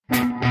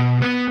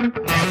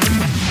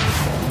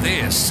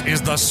This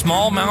is the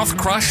Smallmouth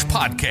Crush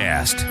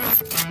Podcast.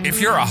 If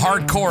you're a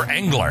hardcore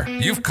angler,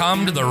 you've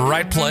come to the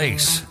right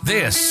place.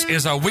 This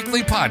is a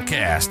weekly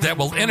podcast that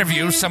will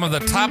interview some of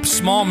the top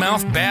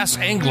smallmouth bass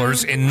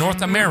anglers in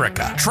North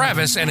America.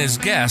 Travis and his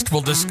guest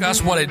will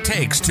discuss what it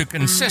takes to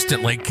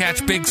consistently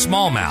catch big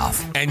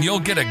smallmouth, and you'll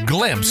get a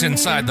glimpse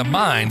inside the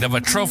mind of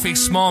a trophy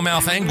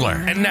smallmouth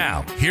angler. And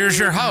now, here's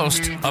your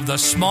host of the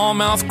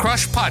Smallmouth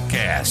Crush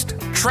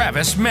Podcast,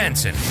 Travis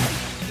Manson.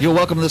 You're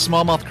welcome to the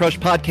Smallmouth Crush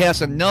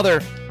Podcast.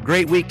 Another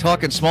great week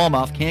talking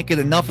smallmouth. Can't get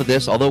enough of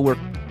this, although we're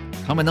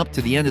coming up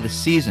to the end of the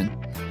season.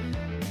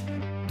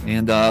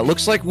 And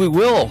looks like we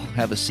will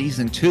have a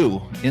season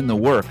 2 in the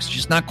works.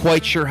 Just not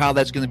quite sure how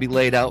that's going to be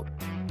laid out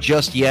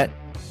just yet.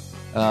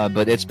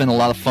 But it's been a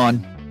lot of fun.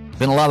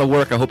 Been a lot of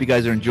work. I hope you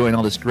guys are enjoying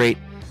all this great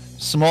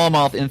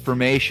smallmouth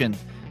information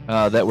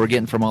that we're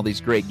getting from all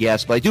these great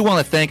guests. But I do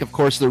want to thank, of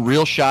course, The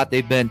Real Shot.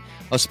 They've been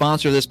a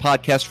sponsor of this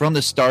podcast from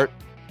the start.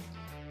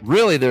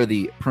 Really, they're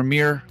the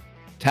premier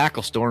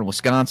tackle store in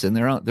Wisconsin.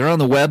 They're on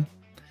the web,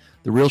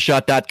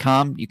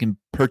 therealshot.com. You can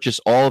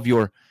purchase all of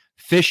your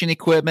fishing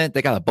equipment.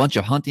 They got a bunch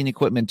of hunting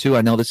equipment, too.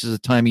 I know this is a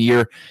time of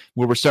year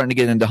where we're starting to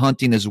get into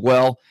hunting as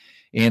well.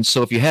 And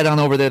so if you head on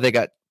over there, they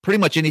got pretty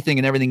much anything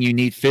and everything you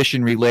need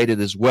fishing related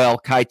as well.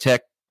 Kitech,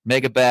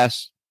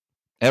 Megabass,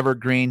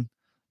 Evergreen,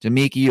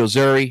 Demiki,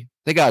 Ozuri.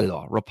 They got it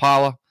all.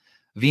 Rapala,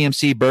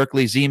 VMC,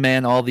 Berkeley,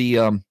 Z-Man, all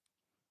the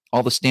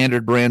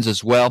standard brands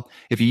as well.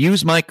 If you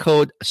use my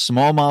code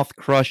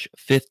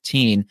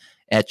SmallmouthCrush15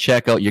 at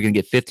checkout, you're going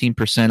to get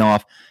 15%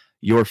 off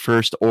your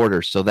first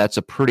order. So that's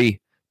a pretty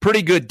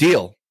good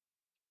deal.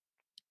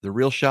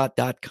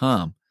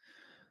 TheRealShot.com.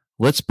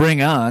 Let's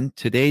bring on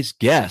today's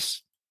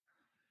guest.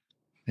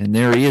 And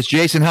there he is.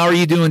 Jason, how are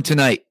you doing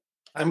tonight?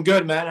 I'm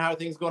good, man. How are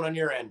things going on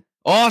your end?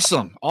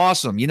 Awesome.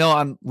 You know,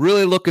 I'm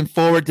really looking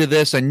forward to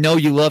this. I know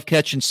you love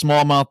catching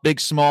smallmouth, big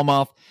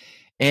smallmouth.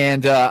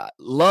 And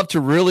love to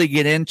really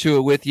get into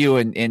it with you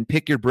and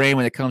pick your brain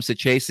when it comes to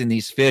chasing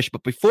these fish.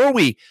 But before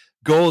we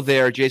go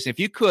there, Jason, if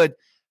you could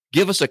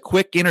give us a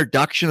quick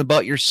introduction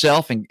about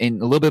yourself and a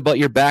little bit about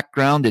your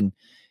background and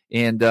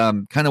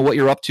kind of what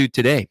you're up to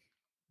today.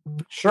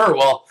 Sure.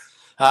 Well,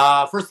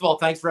 first of all,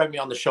 thanks for having me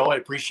on the show. I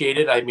appreciate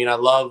it. I mean, I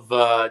love,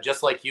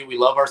 just like you, we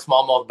love our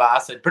smallmouth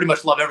bass. I pretty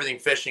much love everything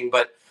fishing,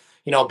 but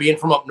you know, being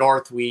from up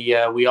north, we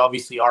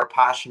obviously are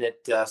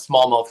passionate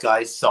smallmouth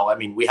guys. So, I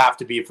mean, we have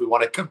to be if we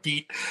want to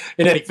compete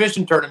in any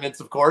fishing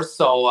tournaments, of course.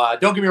 So,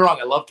 don't get me wrong.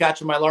 I love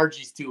catching my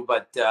largies too,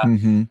 but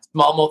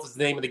smallmouth is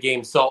the name of the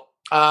game. So,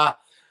 I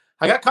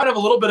got kind of a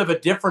little bit of a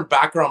different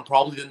background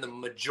probably than the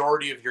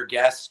majority of your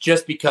guests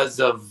just because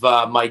of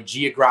my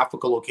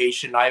geographical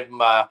location.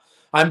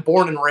 I'm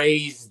born and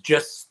raised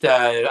just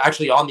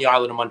actually on the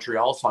island of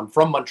Montreal. So, I'm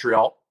from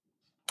Montreal.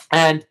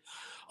 And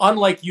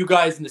unlike you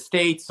guys in the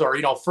States or,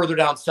 you know, further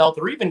down south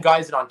or even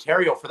guys in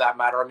Ontario for that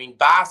matter, I mean,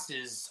 bass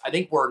is, I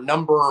think we're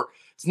number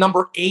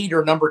 8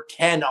 or number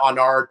 10 on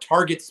our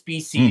target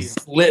species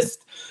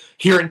list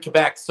here in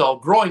Quebec. So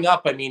growing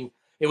up, I mean,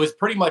 it was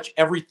pretty much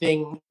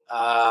everything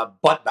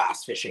but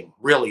bass fishing,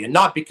 really. And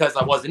not because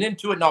I wasn't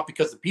into it, not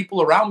because the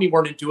people around me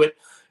weren't into it.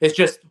 It's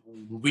just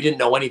we didn't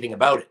know anything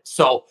about it.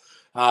 So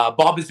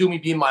Bob Izumi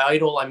being my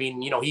idol, I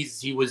mean, you know,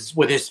 he was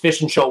with his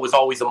fishing show was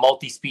always a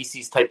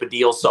multi-species type of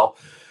deal. So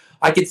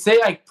I could say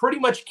I pretty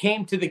much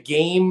came to the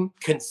game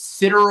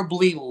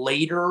considerably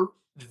later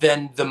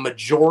than the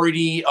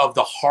majority of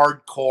the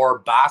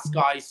hardcore bass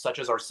guys such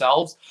as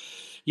ourselves.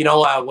 You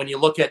know, when you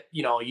look at,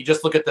 you know, you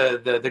just look at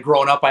the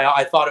growing up,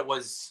 I thought it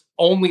was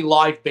only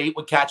live bait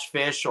would catch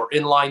fish or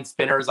inline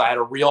spinners. I had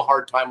a real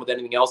hard time with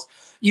anything else.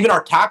 Even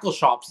our tackle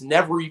shops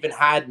never even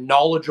had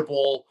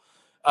knowledgeable,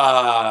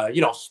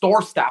 you know,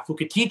 store staff who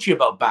could teach you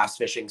about bass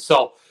fishing.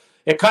 So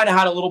it kind of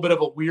had a little bit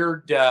of a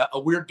weird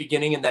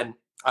beginning. And then,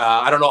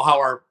 I don't know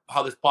how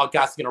this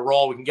podcast is going to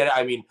roll. We can get it.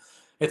 I mean,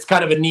 it's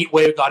kind of a neat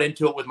way I got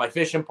into it with my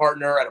fishing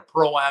partner at a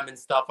pro-am and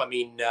stuff. I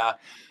mean,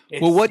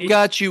 what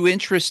got you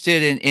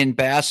interested in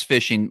bass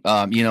fishing?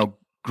 You know,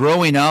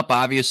 growing up,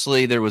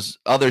 obviously there was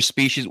other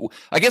species.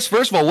 I guess,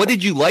 first of all, what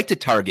did you like to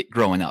target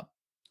growing up?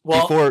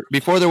 Well,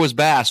 before there was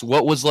bass,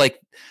 what was like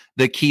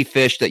the key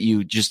fish that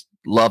you just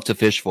loved to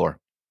fish for?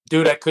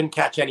 Dude, I couldn't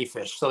catch any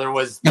fish. So there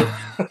was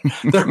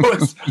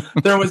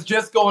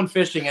just going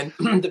fishing. And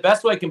the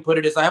best way I can put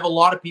it is I have a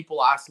lot of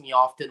people ask me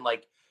often,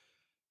 like,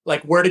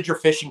 where did your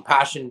fishing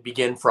passion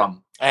begin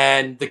from?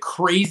 And the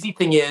crazy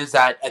thing is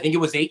that I think it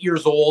was 8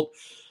 years old.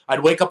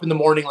 I'd wake up in the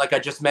morning, like I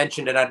just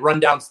mentioned, and I'd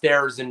run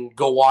downstairs and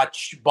go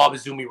watch Bob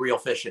Izumi Reel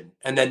Fishing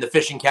and then the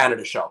Fishing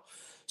Canada show.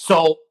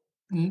 So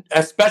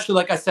especially,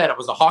 like I said, I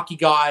was a hockey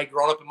guy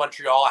growing up in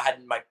Montreal.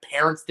 My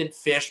parents didn't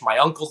fish. My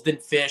uncles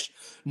didn't fish.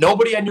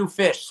 Nobody I knew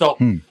fished. So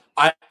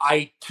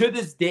I to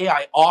this day,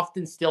 I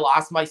often still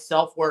ask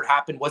myself where it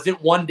happened. Was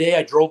it one day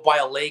I drove by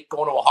a lake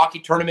going to a hockey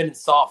tournament and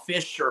saw a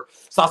fish or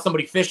saw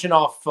somebody fishing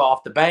off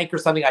the bank or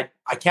something?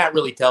 I can't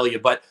really tell you,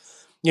 but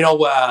you know,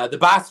 the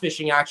bass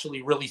fishing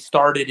actually really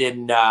started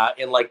in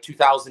like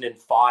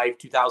 2005,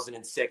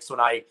 2006 when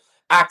I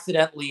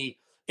accidentally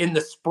in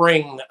the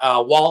spring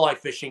walleye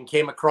fishing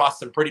came across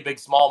some pretty big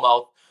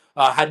smallmouth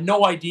Had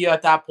no idea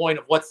at that point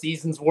of what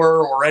seasons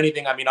were or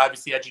anything. I mean,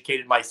 obviously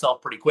educated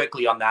myself pretty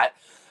quickly on that.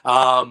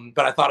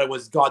 But I thought it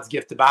was God's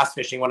gift to bass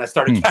fishing when I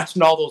started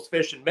catching all those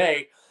fish in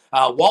May,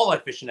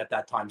 walleye fishing at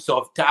that time.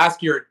 So to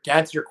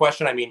answer your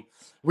question, I mean,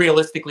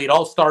 realistically, it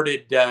all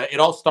started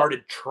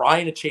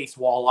trying to chase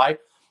walleye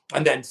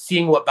and then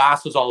seeing what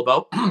bass was all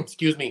about.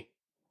 Excuse me.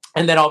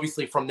 And then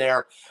obviously from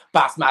there,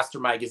 Bassmaster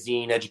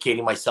Magazine,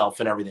 educating myself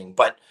and everything.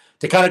 But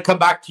to kind of come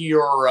back to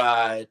your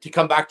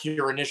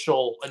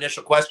initial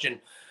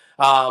question,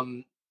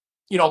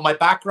 my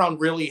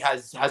background really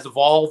has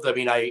evolved. I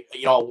mean, I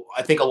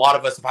think a lot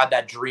of us have had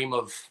that dream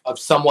of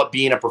somewhat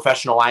being a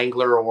professional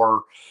angler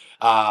or,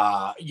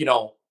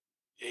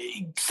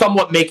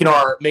 somewhat making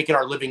our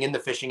living in the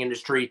fishing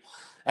industry.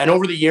 And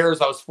over the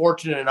years, I was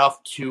fortunate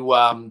enough to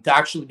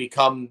actually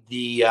become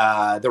the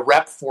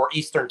rep for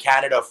Eastern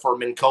Canada for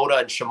Minn Kota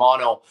and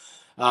Shimano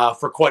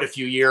for quite a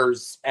few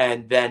years.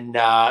 And then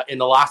in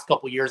the last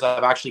couple of years,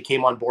 I've actually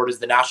came on board as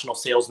the national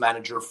sales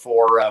manager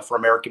for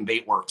American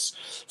Bait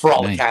Works for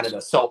all of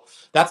Canada. So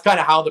that's kind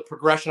of how the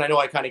progression. I know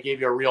I kind of gave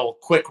you a real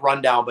quick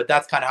rundown, but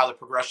that's kind of how the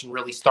progression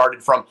really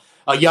started from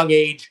a young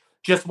age.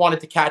 Just wanted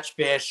to catch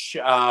fish,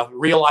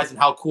 realizing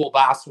how cool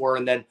bass were,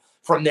 and then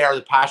from there,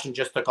 the passion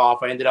just took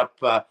off. I ended up,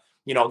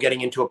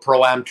 getting into a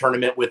Pro-Am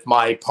tournament with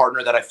my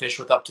partner that I fish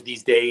with up to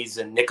these days,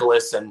 and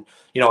Nicholas, and,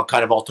 it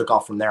kind of all took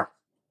off from there.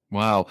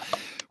 Wow.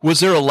 Was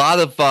there a lot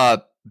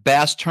of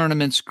bass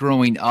tournaments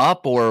growing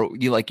up, or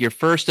your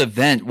first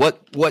event?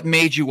 What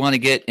made you want to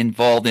get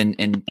involved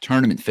in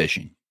tournament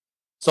fishing?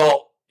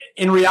 So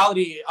in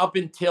reality, up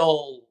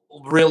until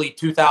really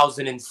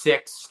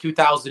 2006,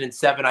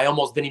 2007, I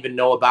almost didn't even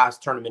know a bass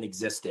tournament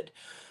existed.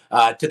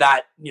 To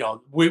that,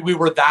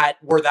 we're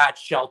that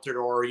sheltered,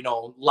 or,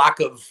 lack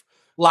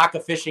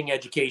of fishing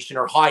education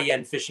or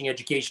high-end fishing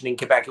education in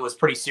Quebec. It was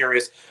pretty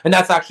serious. And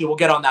that's actually, we'll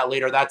get on that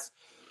later. That's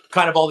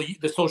kind of all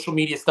the social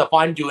media stuff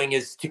I'm doing,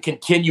 is to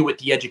continue with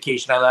the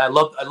education. I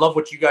love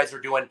what you guys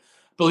are doing.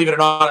 Believe it or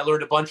not, I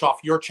learned a bunch off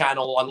your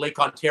channel on Lake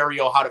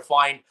Ontario, how to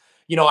find,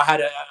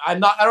 I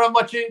don't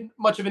have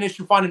much of an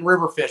issue finding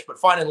river fish, but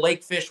finding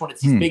lake fish when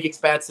it's these big,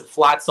 expansive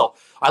flats. So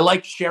I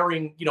like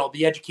sharing,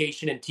 the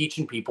education and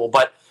teaching people.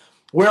 But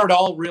where it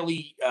all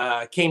really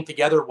came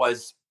together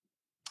was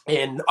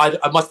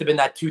I must have been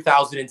that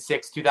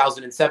 2006,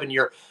 2007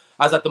 year.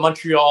 I was at the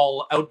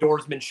Montreal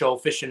Outdoorsman Show,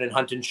 fishing and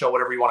hunting show,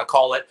 whatever you want to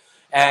call it.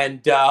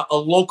 And a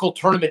local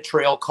tournament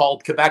trail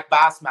called Quebec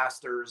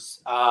Bassmasters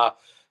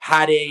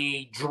had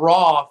a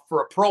draw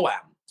for a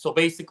Pro-Am. So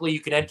basically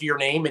you can enter your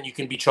name and you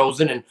can be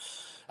chosen. And,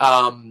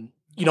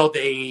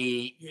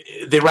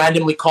 they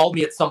randomly called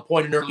me at some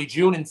point in early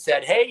June and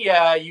said,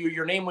 hey,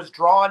 your name was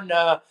drawn.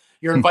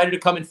 You're invited to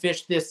come and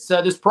fish this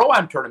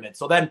Pro-Am tournament.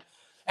 So then,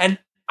 and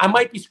I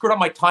might be screwed on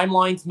my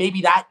timelines. Maybe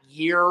that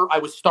year I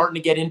was starting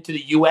to get into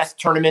the U.S.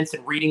 tournaments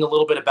and reading a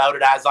little bit about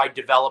it as I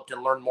developed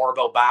and learned more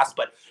about bass.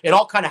 But it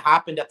all kind of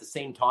happened at the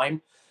same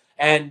time.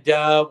 And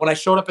when I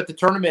showed up at the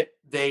tournament,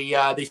 they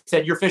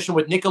said, you're fishing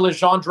with Nicolas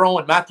Gendron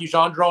and Matthew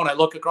Gendron. And I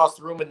look across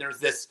the room and there's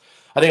this,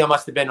 I think I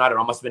must have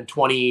been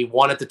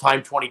 21 at the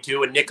time,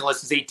 22. And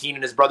Nicholas is 18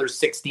 and his brother's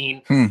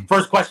 16.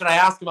 First question I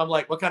asked him, I'm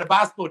like, what kind of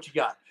bass boat you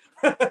got?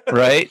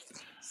 Right.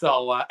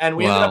 So, and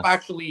we ended up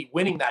actually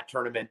winning that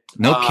tournament.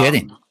 No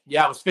kidding.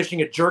 Yeah, I was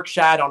fishing a jerk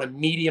shad on a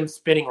medium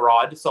spinning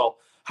rod. So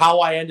how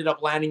I ended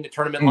up landing the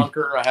tournament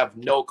lunker, I have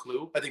no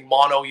clue. I think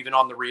mono even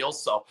on the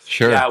reels. So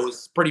sure. Yeah, it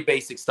was pretty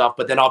basic stuff.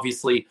 But then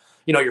obviously,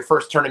 your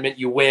first tournament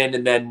you win,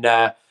 and then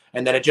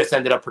it just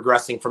ended up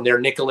progressing from there.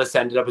 Nicholas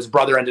his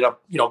brother ended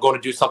up, going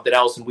to do something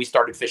else, and we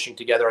started fishing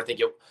together. I think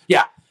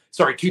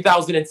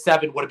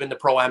 2007 would have been the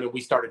Pro-Am, and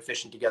we started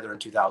fishing together in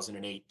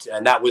 2008.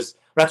 And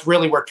that's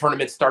really where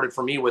tournaments started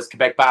for me, was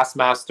Quebec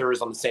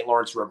Bassmasters on the St.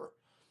 Lawrence River.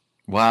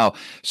 Wow.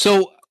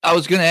 So I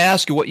was going to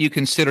ask you what you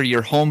consider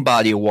your home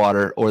body of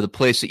water, or the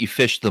place that you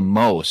fish the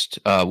most.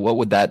 What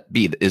would that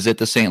be? Is it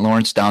the St.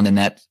 Lawrence down in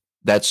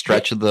that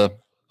stretch of the?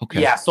 Okay.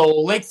 Yeah. So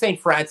Lake St.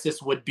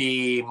 Francis would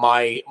be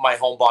my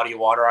home body of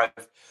water.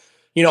 I've,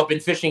 been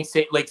fishing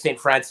Lake St.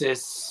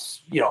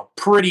 Francis,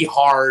 pretty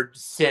hard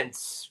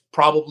since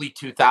probably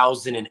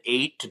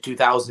 2008 to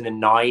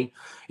 2009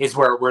 is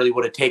where it really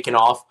would have taken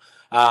off.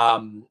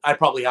 I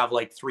probably have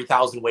like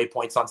 3,000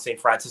 waypoints on St.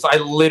 Francis. I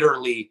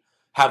literally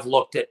have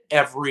looked at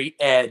every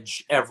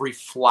edge, every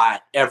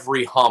flat,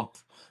 every hump.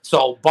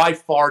 So by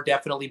far,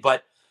 definitely.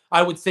 But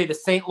I would say the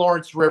St.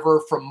 Lawrence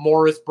River from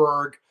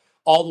Morrisburg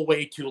all the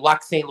way to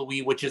Lac St.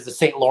 Louis, which is the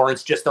St.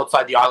 Lawrence just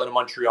outside the island of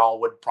Montreal,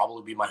 would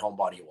probably be my home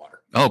body of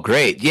water. Oh,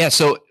 great. Yeah.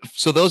 So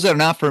those that are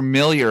not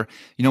familiar,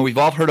 we've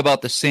all heard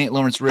about the St.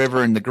 Lawrence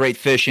River and the great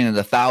fishing and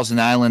the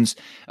Thousand Islands.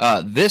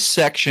 This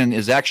section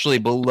is actually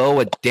below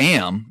a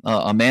dam,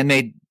 a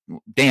man-made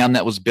dam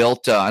that was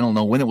built. I don't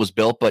know when it was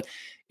built, but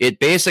it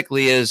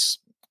basically is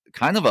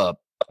kind of a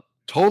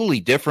totally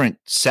different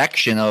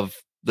section of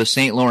the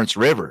St. Lawrence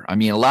River. I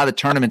mean, a lot of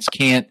tournaments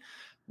can't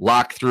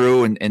lock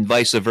through and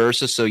vice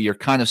versa. So you're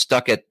kind of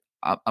stuck at,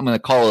 I'm going to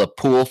call it a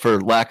pool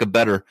for lack of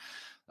better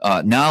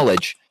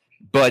knowledge,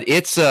 but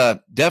it's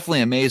definitely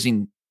an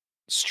amazing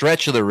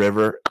stretch of the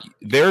river,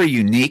 very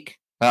unique.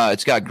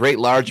 It's got great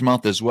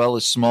largemouth as well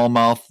as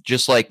smallmouth,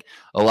 just like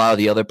a lot of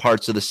the other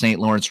parts of the St.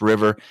 Lawrence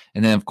River.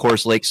 And then, of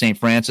course, Lake St.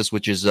 Francis,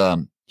 which is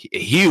a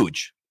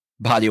huge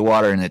body of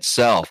water in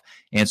itself.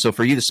 And so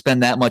for you to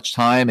spend that much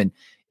time and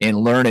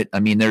learn it, I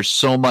mean, there's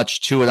so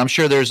much to it. I'm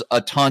sure there's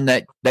a ton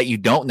that you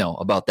don't know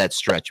about that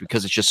stretch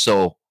because it's just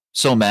so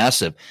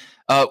massive.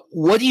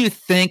 What do you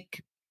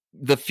think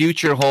the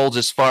future holds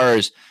as far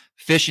as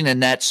fishing in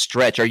that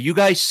stretch? Are you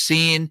guys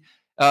seeing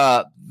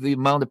the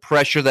amount of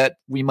pressure that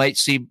we might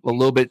see a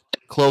little bit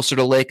closer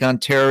to Lake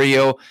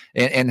Ontario?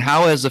 And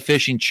how has the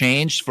fishing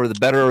changed for the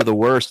better or the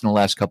worse in the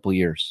last couple of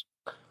years?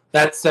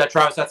 That's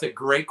Travis, that's a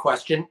great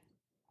question.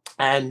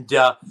 And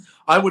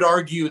I would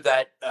argue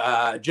that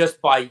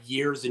just by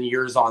years and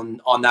years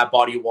on that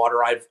body of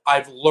water,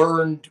 I've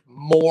learned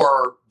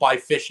more by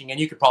fishing. And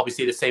you could probably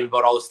say the same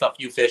about all the stuff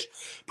you fish,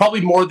 probably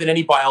more than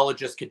any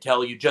biologist could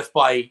tell you, just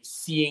by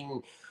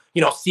seeing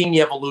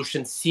the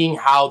evolution, seeing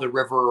how the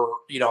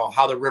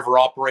river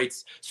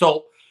operates.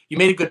 So you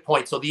made a good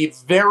point. So the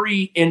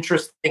very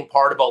interesting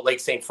part about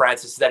Lake St.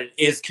 Francis is that it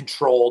is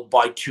controlled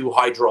by two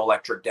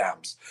hydroelectric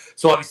dams.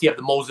 So obviously you have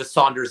the Moses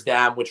Saunders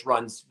Dam, which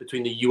runs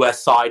between the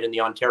U.S. side and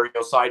the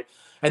Ontario side.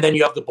 And then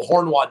you have the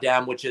Beauharnois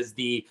Dam, which is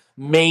the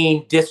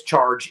main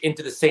discharge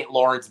into the St.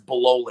 Lawrence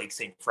below Lake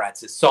St.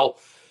 Francis. So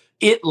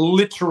it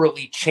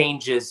literally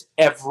changes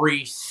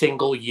every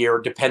single year,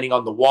 depending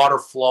on the water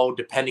flow,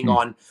 depending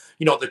on,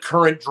 the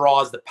current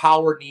draws, the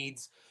power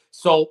needs.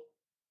 So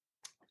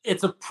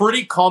it's a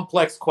pretty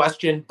complex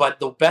question, but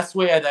the best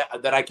way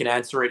that I can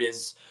answer it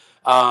is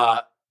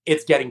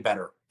it's getting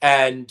better.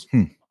 And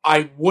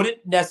I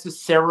wouldn't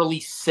necessarily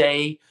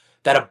say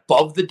that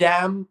above the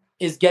dam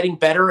is getting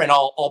better. And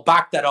I'll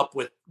back that up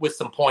with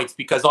some points,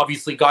 because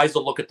obviously guys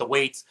will look at the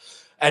weights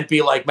and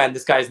be like, man,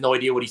 this guy has no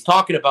idea what he's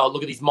talking about.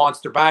 Look at these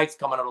monster bags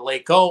coming out of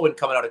Lake O and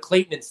coming out of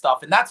Clayton and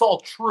stuff. And that's all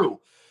true.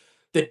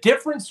 The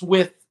difference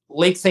with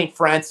Lake St.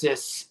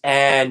 Francis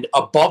and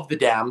above the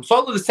dam,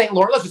 so the St.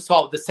 Lawrence, let's just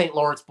call it the St.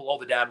 Lawrence below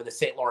the dam and the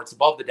St. Lawrence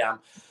above the dam,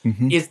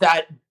 is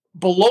that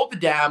below the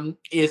dam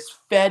is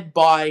fed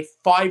by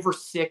 5 or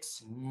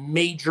 6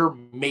 major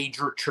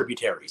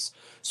tributaries.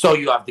 So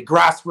you have the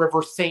Grass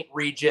River, St.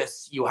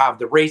 Regis, you have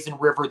the Raisin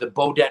River, the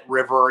Baudette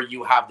River,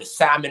 you have the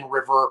Salmon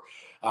River.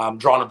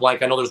 Drawing a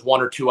blank. I know there's 1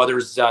 or 2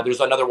 others.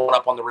 There's another one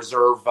up on the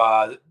reserve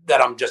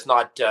that I'm just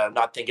not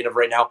thinking of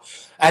right now.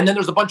 And then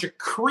there's a bunch of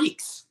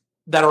creeks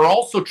that are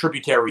also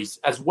tributaries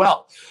as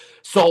well.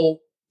 So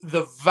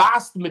the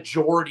vast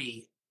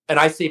majority, and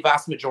I say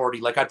vast majority,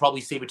 like I'd probably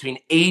say between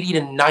 80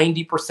 to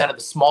 90% of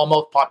the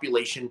smallmouth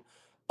population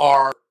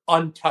are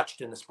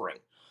untouched in the spring.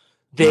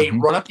 They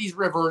run up these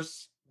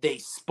rivers. They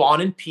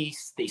spawn in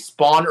peace. They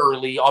spawn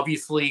early.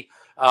 Obviously,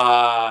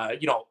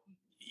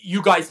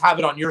 you guys have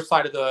it on your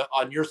side of the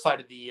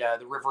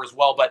river as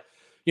well. But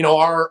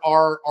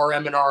our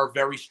M&R are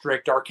very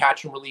strict. Our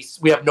catch and release,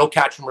 we have no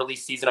catch and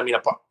release season. I mean,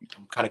 I'm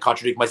kind of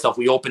contradicting myself.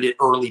 We opened it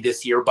early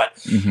this year, but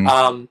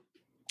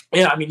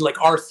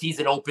our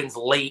season opens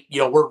late.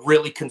 We're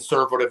really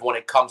conservative when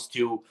it comes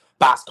to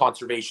bass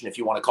conservation, if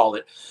you want to call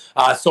it.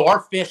 So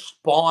our fish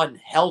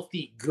spawn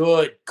healthy,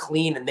 good,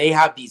 clean, and they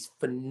have these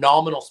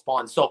phenomenal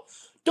spawns. So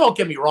don't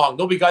get me wrong.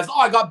 There'll be guys,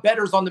 I got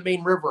bedders on the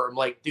main river. I'm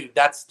like, dude,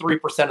 that's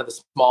 3% of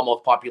the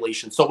smallmouth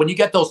population. So when you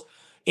get those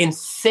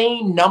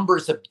insane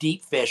numbers of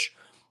deep fish,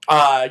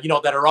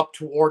 that are up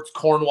towards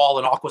Cornwall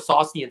and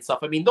Akwesasne and stuff,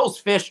 I mean, those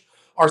fish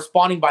are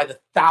spawning by the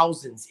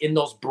thousands in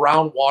those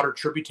brown water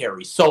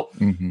tributaries. So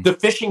the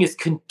fishing is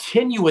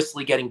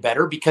continuously getting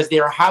better because they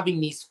are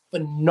having these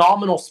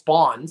phenomenal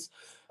spawns.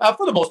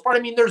 For the most part, I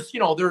mean, there's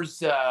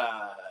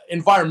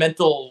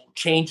environmental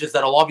changes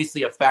that'll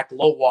obviously affect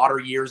low water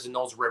years in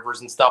those rivers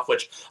and stuff,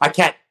 which I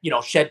can't,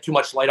 shed too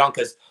much light on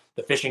because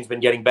the fishing's been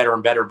getting better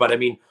and better. But I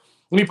mean,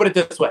 let me put it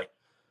this way.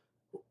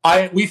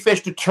 We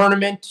fished a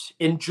tournament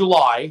in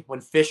July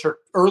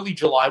early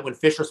July when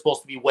fish are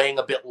supposed to be weighing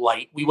a bit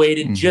light. We weighed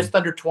in just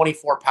under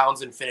 24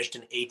 pounds and finished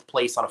in 8th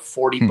place on a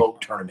 40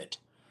 boat tournament.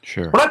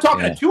 Sure. We're not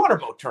talking a 200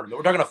 boat tournament.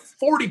 We're talking a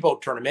 40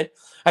 boat tournament.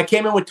 I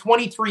came in with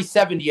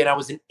 2370 and I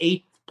was in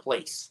 8th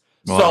place.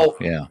 Wow. So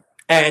yeah.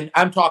 And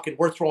I'm talking,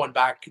 we're throwing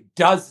back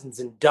dozens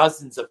and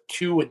dozens of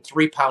 2 and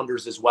 3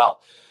 pounders as well.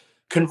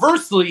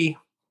 Conversely,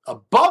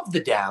 above the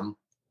dam,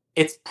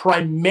 it's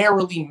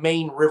primarily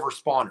main river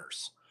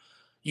spawners.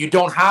 You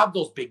don't have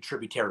those big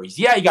tributaries.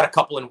 Yeah, you got a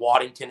couple in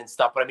Waddington and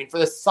stuff, but I mean, for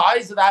the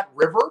size of that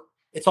river,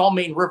 it's all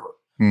main river.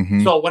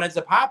 So what ends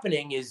up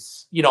happening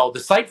is,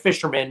 the sight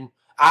fishermen,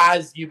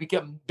 as you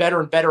become better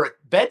and better at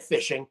bed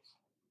fishing,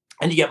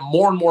 and you get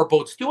more and more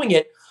boats doing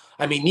it,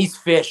 I mean, these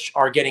fish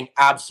are getting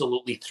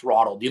absolutely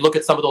throttled. You look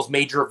at some of those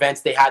major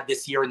events they had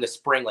this year in the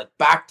spring, like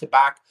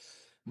back-to-back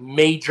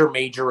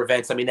major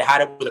events. I mean, they had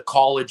it with a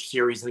college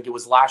series. I think it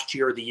was last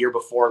year or the year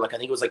before. I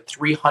think it was like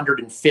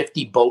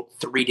 350 boat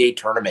 3-day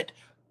tournament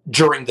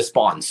during the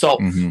spawn. So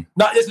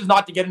this is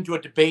not to get into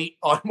a debate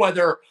on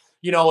whether,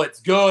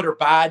 it's good or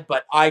bad,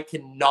 but I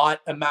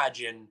cannot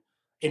imagine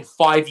in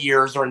 5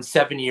 years or in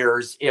 7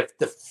 years if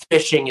the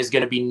fishing is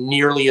going to be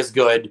nearly as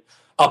good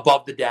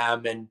above the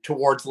dam and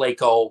towards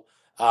Lake O,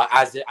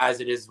 as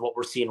it is what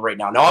we're seeing right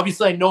now. Now,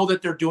 obviously, I know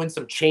that they're doing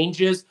some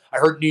changes. I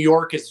heard New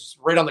York is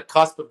right on the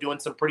cusp of doing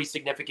some pretty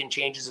significant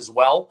changes as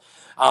well,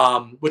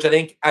 which I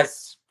think,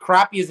 as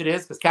crappy as it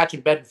is, because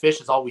catching bed and fish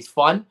is always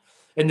fun.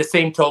 In the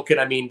same token,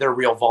 I mean, they're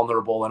real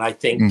vulnerable, and I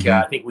think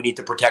we need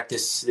to protect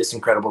this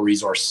incredible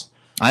resource.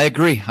 I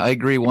agree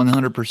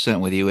 100%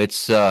 with you.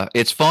 It's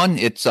fun.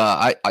 It's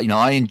I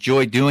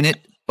enjoy doing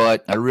it,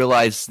 but I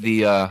realize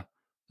the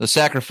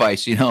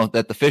sacrifice,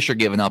 that the fish are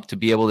giving up to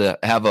be able to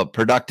have a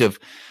productive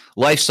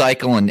life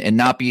cycle and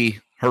not be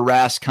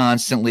harassed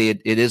constantly.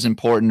 It is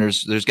important.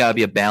 There's got to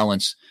be a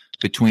balance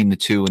between the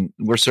two, and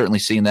we're certainly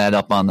seeing that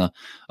up on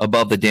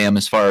above the dam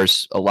as far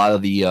as a lot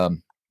of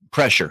the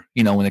pressure,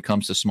 when it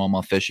comes to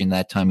smallmouth fishing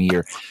that time of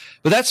year.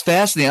 But that's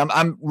fascinating.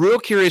 I'm real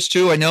curious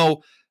too. I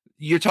know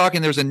you're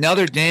talking, there's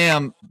another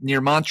dam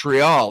near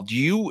Montreal. Do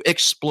you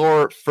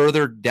explore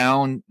further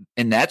down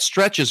in that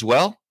stretch as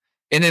well?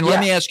 And then let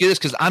me ask you this,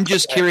 because I'm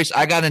just curious.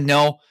 I got to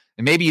know,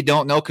 and maybe you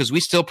don't know, because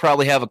we still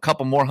probably have a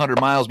couple more 100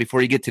 miles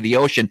before you get to the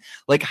ocean.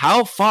 Like,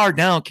 how far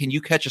down can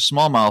you catch a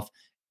smallmouth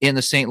in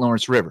the St.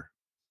 Lawrence River?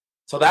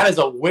 So that is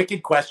a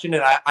wicked question.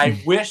 And I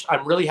wish,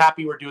 I'm really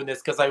happy we're doing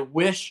this, because I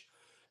wish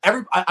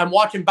I'm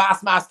watching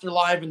Bassmaster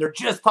Live and they're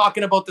just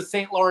talking about the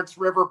St. Lawrence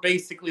River.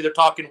 Basically, they're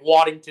talking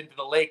Waddington to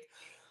the lake.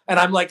 And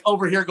I'm like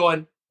over here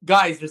going,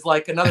 guys, there's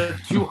like another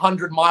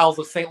 200 miles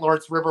of St.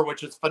 Lawrence River,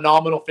 which is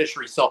phenomenal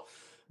fishery. So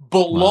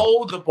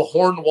below the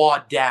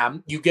Beauharnois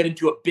Dam, you get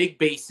into a big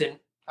basin.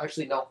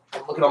 Actually, no,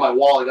 I'm looking on my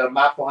wall. I got a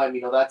map behind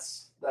me. No,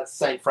 that's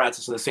St.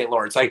 Francis and the St.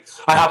 Lawrence. I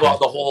have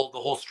the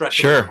whole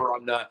stretch of the river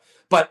on the.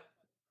 But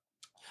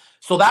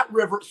so that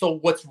river. So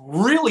what's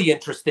really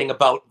interesting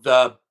about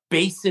the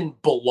basin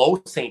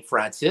below St.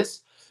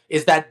 Francis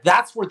is that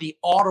that's where the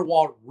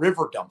Ottawa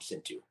River dumps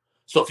into.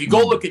 So if you go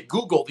look at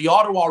Google, the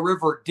Ottawa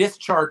River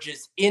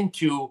discharges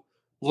into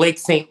Lake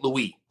St.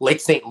 Louis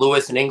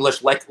in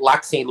English,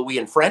 Lac St. Louis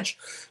in French.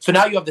 So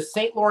now you have the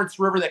St. Lawrence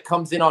River that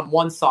comes in on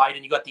one side,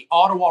 and you got the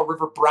Ottawa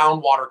River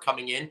brown water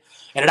coming in,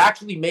 and it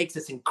actually makes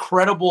this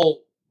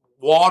incredible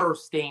water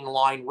stain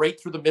line right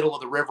through the middle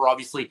of the river.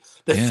 Obviously,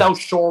 the South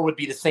Shore would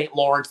be the St.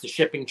 Lawrence, the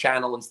shipping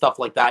channel, and stuff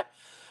like that.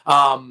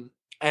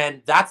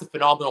 And that's a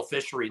phenomenal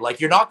fishery. Like,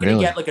 you're not going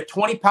to get like a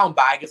 20-pound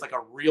bag is like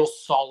a real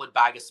solid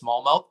bag of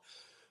smallmouth.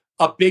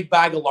 A big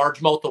bag of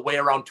largemouth will weigh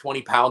around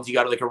 20 pounds. You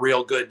got like a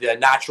real good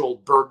natural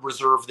bird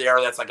reserve there.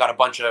 That's like got a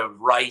bunch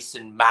of rice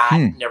and mat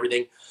and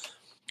everything.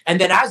 And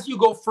then as you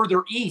go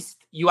further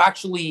east,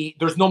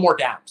 there's no more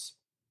dams.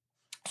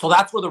 So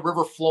that's where the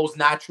river flows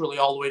naturally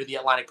all the way to the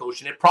Atlantic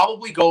Ocean. It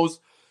probably goes,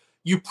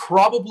 you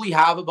probably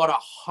have about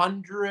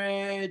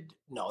 100,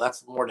 no,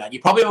 that's more than that. You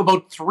probably have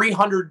about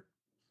 300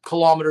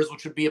 kilometers,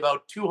 which would be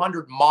about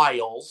 200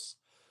 miles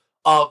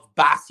of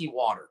bassy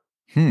water.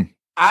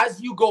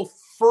 As you go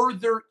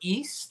further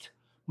east,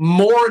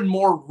 more and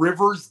more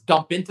rivers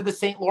dump into the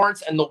St.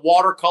 Lawrence, and the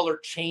water color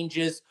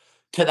changes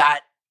to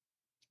that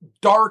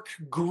dark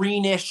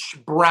greenish,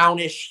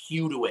 brownish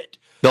hue to it.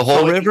 The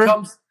whole river?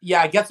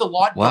 It gets a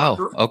lot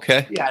darker. Wow,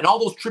 okay. Yeah, and all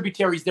those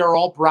tributaries there are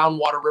all brown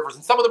water rivers,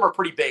 and some of them are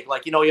pretty big.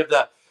 Like, you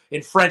have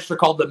in French, they're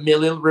called the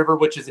Mille River,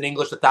 which is in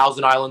English, the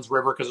Thousand Islands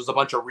River, because there's a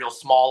bunch of real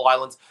small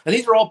islands. And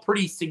these are all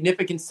pretty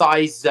significant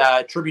size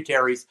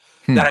tributaries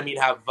that,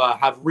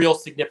 have real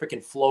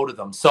significant flow to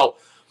them. So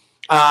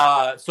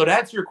to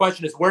answer your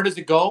question is, where does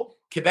it go?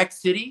 Quebec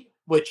City,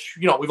 which,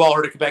 we've all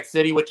heard of Quebec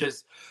City, which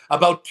is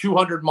about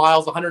 200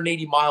 miles,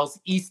 180 miles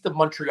east of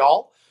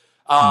Montreal.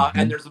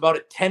 And there's about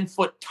a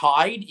 10-foot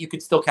tide. You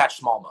could still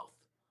catch smallmouth.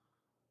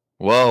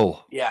 Whoa.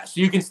 Yeah, so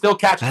you can still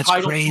catch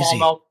tidal crazy.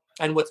 Smallmouth.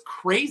 And what's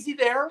crazy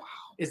there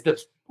is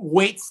the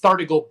weights start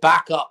to go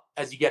back up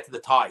as you get to the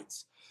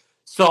tides.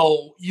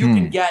 So you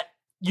can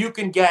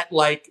get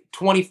like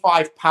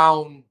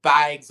 25-pound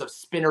bags of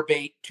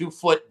spinnerbait,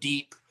 2-foot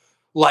deep,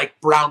 like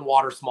brown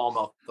water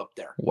smallmouth up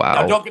there. Wow.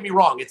 Now, don't get me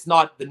wrong. It's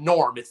not the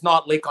norm. It's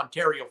not Lake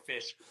Ontario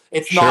fish.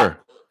 It's not,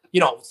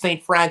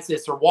 St.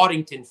 Francis or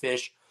Waddington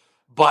fish.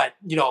 But,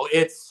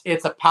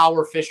 it's a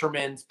power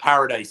fisherman's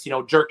paradise,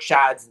 jerk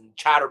shads and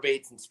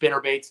chatterbaits and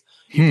spinnerbaits,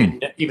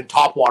 even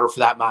topwater for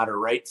that matter,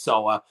 right?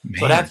 So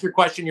that's your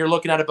question. You're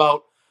looking at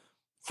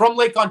from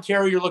Lake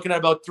Ontario, you're looking at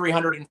about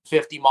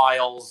 350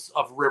 miles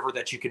of river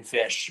that you can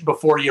fish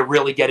before you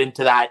really get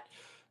into that,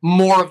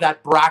 more of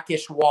that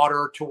brackish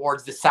water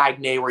towards the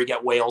Saguenay where you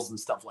get whales and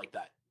stuff like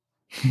that.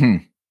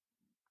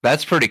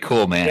 That's pretty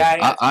cool, man.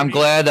 Yeah, I'm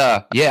glad.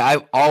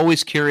 I'm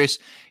always curious.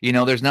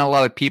 There's not a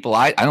lot of people.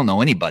 I don't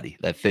know anybody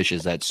that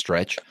fishes that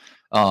stretch.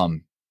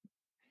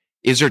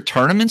 Is there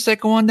tournaments that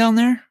go on down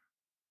there?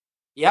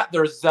 Yeah,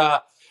 there's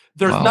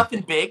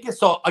nothing big.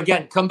 So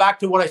again, come back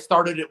to what I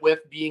started it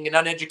with, being an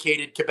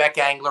uneducated Quebec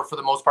angler for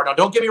the most part. Now,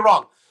 don't get me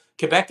wrong.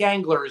 Quebec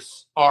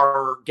anglers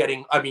are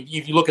getting,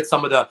 if you look at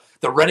some of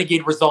the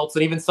Renegade results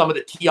and even some of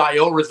the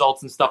TIO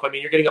results and stuff,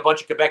 you're getting a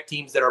bunch of Quebec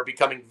teams that are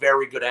becoming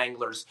very good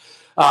anglers.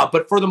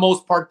 But for the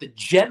most part, the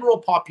general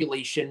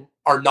population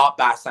are not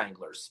bass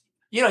anglers.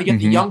 You get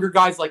the younger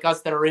guys like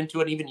us that are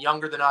into it, even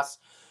younger than us.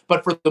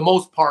 but for the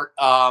most part,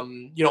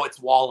 it's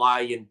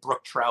walleye and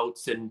brook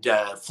trouts and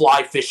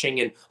fly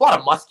fishing and a lot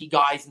of musky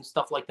guys and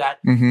stuff like that.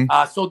 Mm-hmm.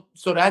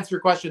 So to answer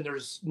your question,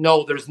 there's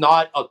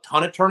not a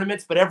ton of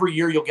tournaments, but every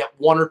year you'll get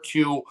one or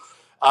two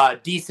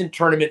decent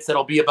tournaments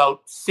that'll be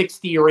about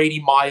 60 or 80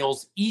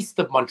 miles east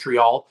of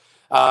Montreal.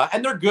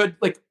 And they're good.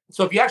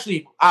 So if you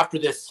actually, after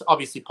this,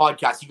 obviously,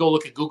 podcast, you go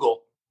look at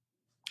Google.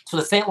 So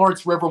the St.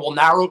 Lawrence River will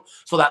narrow.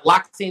 So that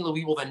Lac St.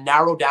 Louis will then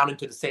narrow down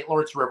into the St.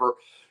 Lawrence River.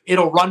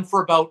 It'll run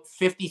for about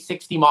 50,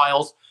 60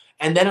 miles.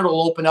 And then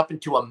it'll open up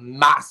into a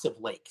massive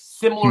lake,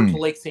 similar to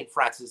Lake St.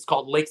 Francis. It's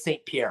called Lake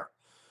St. Pierre.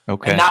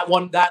 Okay. And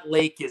that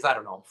lake is,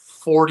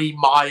 40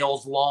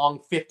 miles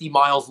long, 50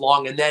 miles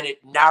long. And then it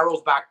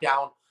narrows back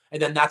down.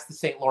 And then that's the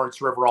St.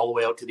 Lawrence River all the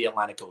way out to the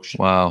Atlantic Ocean.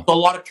 Wow. So a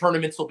lot of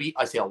tournaments will be,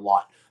 I say a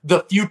lot,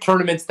 the few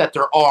tournaments that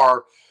there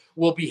are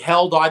will be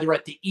held either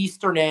at the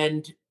eastern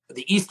end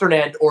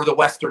or the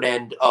western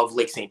end of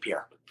Lake St.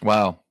 Pierre.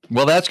 Wow.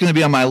 Well, that's going to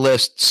be on my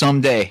list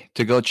someday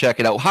to go check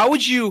it out. How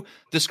would you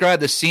describe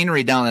the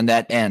scenery down in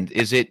that end?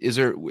 Is it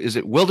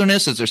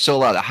wilderness? Is there still a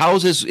lot of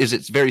houses? Is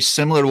it very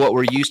similar to what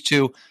we're used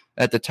to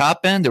at the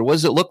top end, or what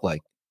does it look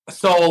like?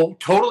 So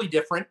totally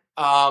different.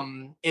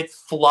 It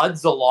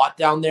floods a lot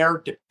down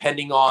there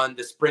depending on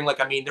the spring.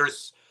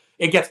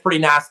 It gets pretty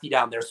nasty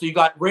down there. So you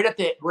got right at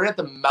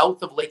the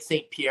mouth of Lake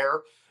St.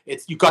 Pierre,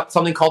 you've got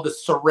something called the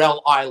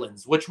Sorel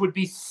Islands, which would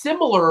be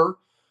similar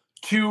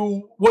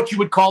to what you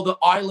would call the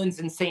islands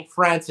in St.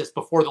 Francis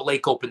before the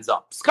lake opens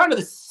up. It's kind of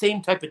the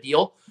same type of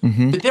deal.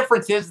 Mm-hmm. The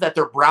difference is that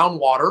they're brown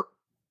water,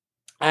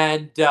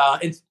 and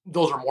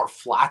those are more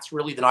flats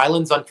really than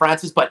islands on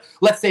Francis. But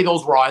let's say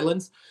those were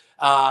islands.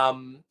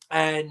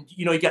 And,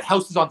 you get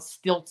houses on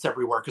stilts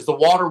everywhere because the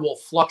water will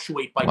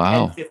fluctuate by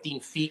 10,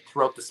 15 feet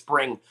throughout the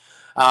spring.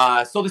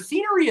 So the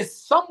scenery is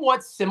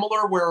somewhat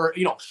similar where,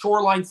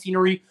 shoreline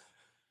scenery,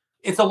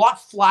 it's a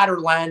lot flatter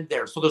land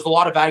there. So there's a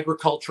lot of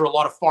agriculture, a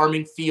lot of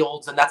farming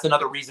fields. And that's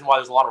another reason why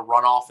there's a lot of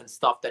runoff and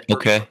stuff that goes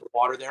into the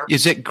water there.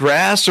 Is it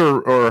grass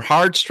or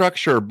hard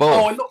structure or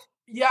both? Oh,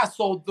 yeah.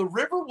 So the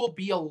river will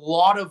be a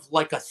lot of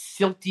like a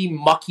silty,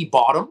 mucky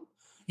bottom.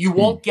 You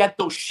won't get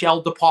those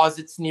shell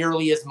deposits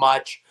nearly as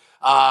much.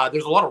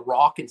 There's a lot of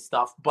rock and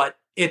stuff, but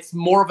it's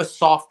more of a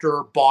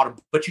softer bottom.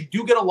 But you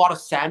do get a lot of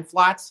sand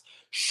flats,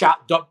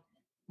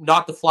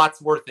 not the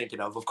flats we're thinking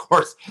of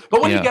course.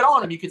 But when you get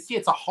on them, you can see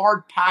it's a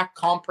hard packed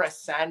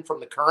compressed sand from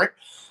the current.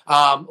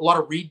 A lot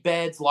of reed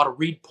beds, a lot of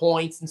reed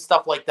points and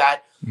stuff like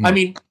that. I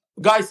mean,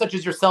 guys such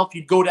as yourself,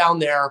 you'd go down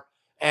there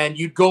and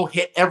you'd go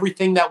hit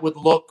everything that would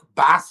look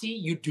bassy.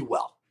 You'd do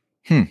well.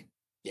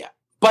 Yeah,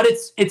 but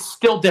it's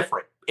still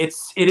different. It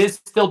is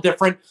still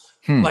different.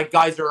 Like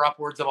guys are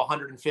upwards of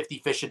 150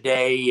 fish a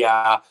day,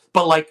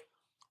 but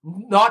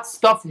not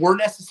stuff we're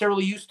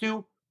necessarily used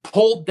to.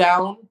 Pulled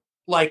down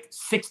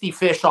 60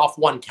 fish off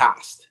one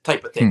cast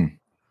type of thing.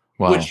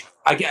 Wow. Which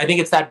I think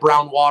it's that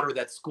brown water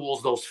that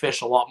schools those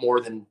fish a lot more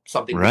than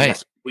something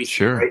we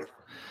sure. Right?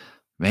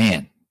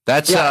 Man,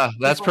 that's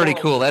pretty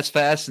cool. That's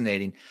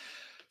fascinating.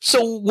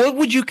 So what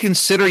would you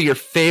consider your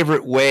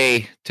favorite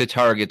way to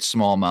target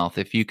smallmouth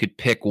if you could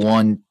pick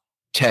one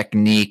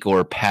technique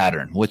or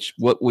pattern? What's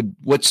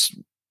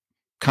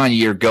kind of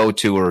your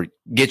go-to or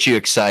get you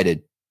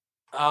excited?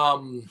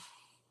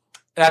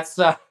 That's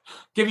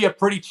give you a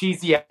pretty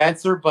cheesy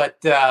answer, but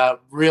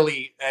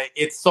really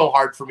it's so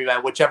hard for me,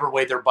 man, whichever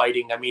way they're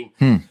biting. I mean,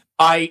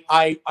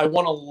 I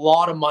won a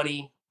lot of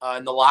money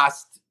in the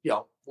last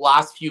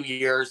few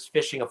years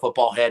fishing a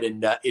football head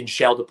in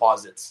shell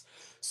deposits.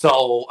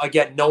 So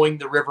again, knowing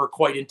the river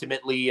quite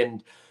intimately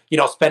and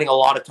spending a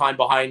lot of time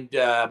behind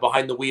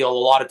the wheel, a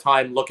lot of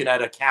time looking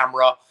at a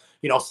camera,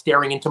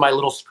 staring into my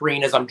little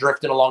screen as I'm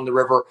drifting along the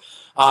river.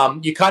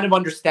 You kind of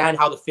understand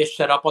how the fish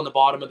set up on the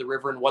bottom of the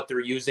river and what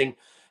they're using.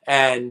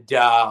 And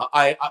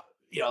I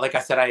like I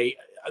said,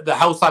 the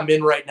house I'm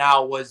in right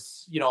now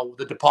was,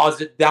 the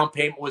deposit down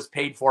payment was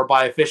paid for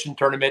by a fishing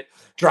tournament,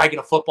 dragging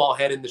a football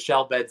head in the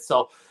shell bed.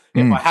 So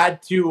if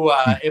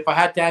I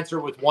had to answer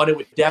with one, it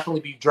would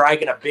definitely be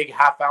dragging a big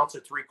 1/2 ounce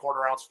or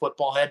 3/4 ounce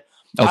football head.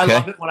 Okay. I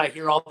love it when I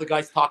hear all the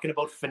guys talking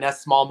about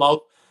finesse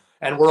smallmouth,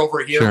 and we're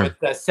over here with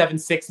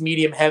 7.6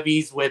 medium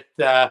heavies with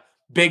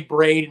big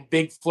braid and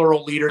big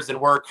fluoro leaders, and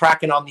we're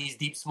cracking on these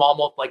deep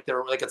smallmouth like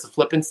it's a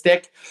flipping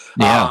stick.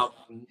 Yeah.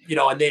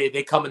 And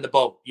they come in the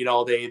boat.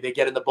 They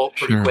get in the boat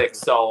pretty quick.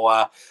 So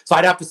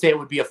I'd have to say it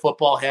would be a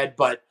football head,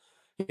 but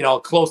a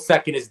close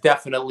second is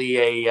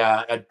definitely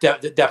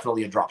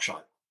definitely a drop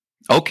shot.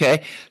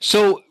 Okay.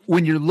 So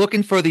when you're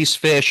looking for these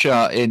fish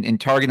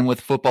and targeting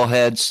with football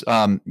heads,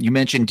 you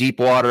mentioned deep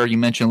water, you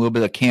mentioned a little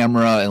bit of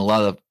camera and a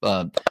lot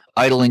of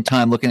idling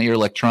time looking at your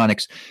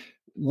electronics.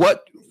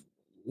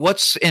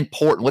 What's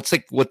important?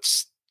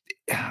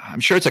 I'm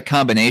sure it's a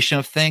combination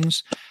of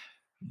things,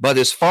 but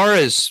as far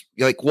as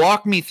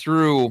walk me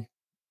through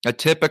a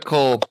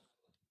typical,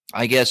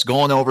 I guess,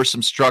 going over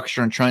some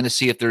structure and trying to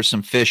see if there's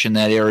some fish in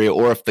that area,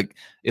 or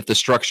if the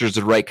structure is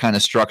the right kind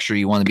of structure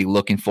you want to be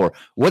looking for.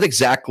 What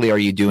exactly are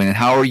you doing, and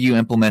how are you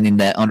implementing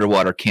that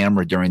underwater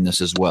camera during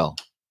this as well?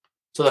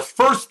 So the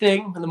first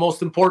thing and the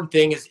most important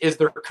thing is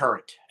there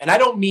current? And I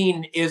don't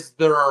mean is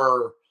there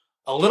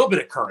a little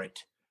bit of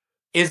current.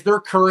 Is there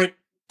current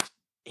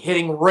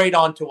hitting right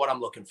onto what I'm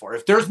looking for?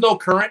 If there's no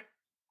current,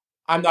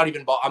 I'm not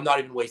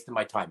even wasting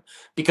my time,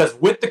 because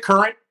with the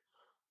current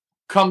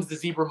comes the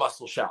zebra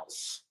mussel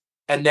shells.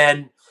 And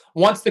then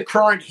once the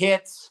current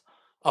hits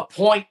a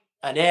point,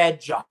 an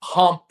edge, a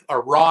hump, a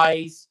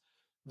rise,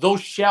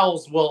 those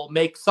shells will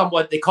make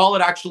somewhat, they call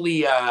it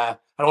actually, I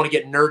don't want to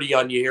get nerdy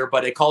on you here,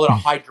 but they call it a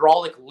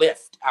hydraulic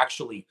lift,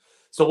 actually.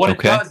 So what it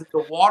does is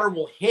the water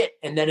will hit,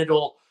 and then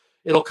it'll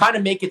kind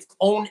of make its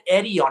own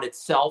eddy on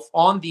itself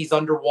on these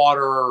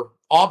underwater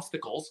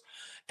obstacles.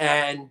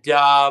 And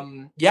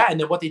and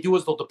then what they do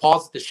is they'll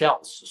deposit the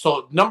shells.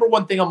 So number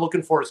one thing I'm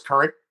looking for is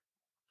current.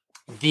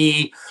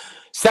 The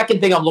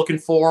second thing I'm looking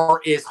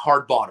for is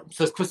hard bottom.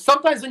 So because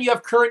sometimes when you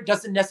have current,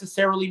 doesn't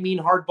necessarily mean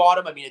hard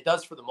bottom. I mean, it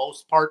does for the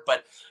most part,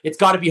 but it's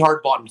got to be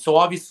hard bottom. So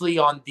obviously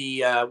on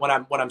the when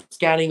I'm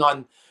scanning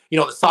on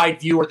the side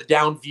view or the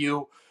down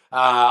view,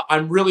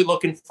 I'm really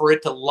looking for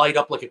it to light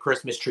up like a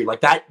Christmas tree.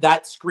 Like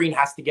that screen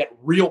has to get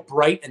real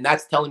bright, and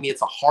that's telling me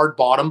it's a hard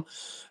bottom,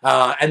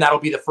 and that'll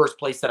be the first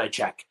place that I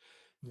check.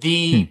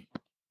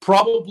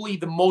 Probably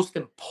the most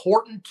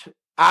important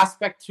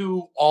aspect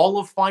to all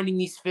of finding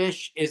these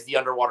fish is the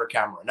underwater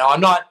camera. Now,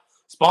 I'm not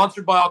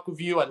sponsored by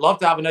AquaView. I'd love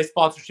to have a nice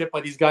sponsorship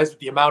by these guys with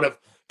the amount of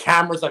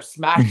cameras I've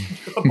smashed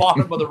into the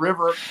bottom of the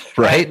river,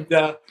 right?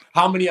 And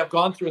how many I've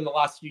gone through in the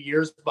last few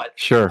years. But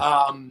sure,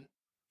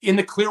 in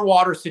the clear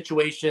water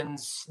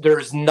situations,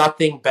 there's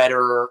nothing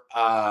better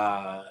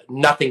than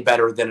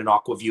an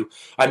AquaView.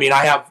 I mean,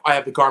 I have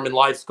the Garmin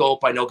Live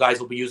Scope. I know guys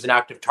will be using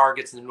Active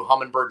Targets and the new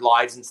Humminbird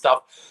Lives and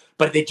stuff,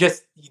 but they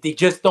just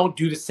don't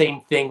do the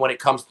same thing when it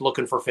comes to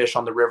looking for fish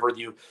on the river.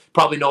 You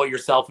probably know it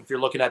yourself if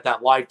you're looking at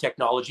that live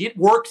technology. It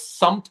works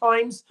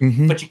sometimes,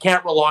 but you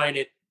can't rely on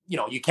it.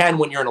 You can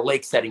when you're in a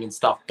lake setting and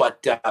stuff,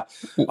 but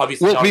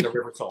obviously not on the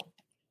river. So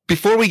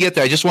before we get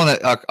there, I just want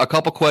a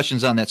couple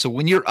questions on that. So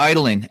when you're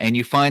idling and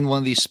you find one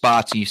of these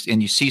spots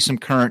and you see some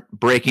current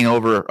breaking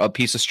over a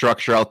piece of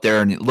structure out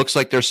there, and it looks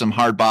like there's some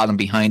hard bottom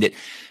behind it,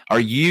 do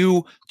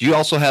you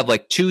also have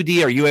like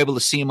 2D? Are you able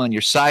to see them on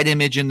your side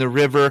image in the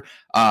river?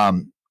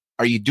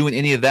 Are you doing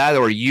any of that,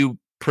 or are you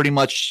pretty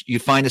much, you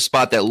find a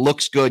spot that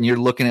looks good and you're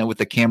looking at it with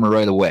the camera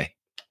right away?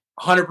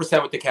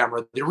 100% with the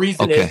camera. The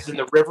reason is in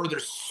the river,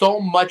 there's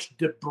so much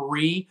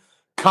debris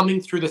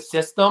coming through the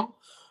system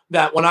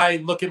that when I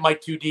look at my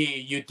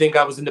 2D, you'd think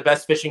I was in the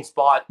best fishing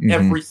spot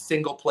every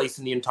single place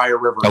in the entire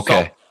river.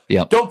 Okay. So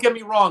yeah. Don't get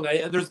me wrong.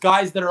 There's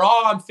guys that are,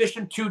 I'm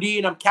fishing 2D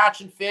and I'm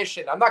catching fish,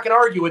 and I'm not going to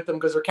argue with them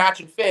because they're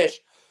catching fish.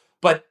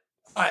 But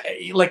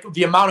like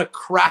the amount of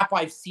crap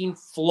I've seen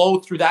flow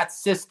through that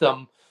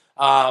system,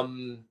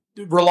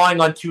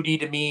 relying on 2D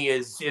to me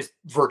is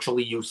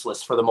virtually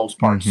useless for the most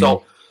part.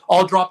 So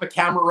I'll drop a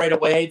camera right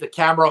away. The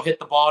camera will hit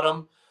the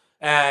bottom,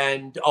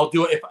 and I'll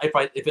do it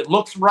if it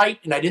looks right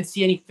and I didn't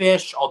see any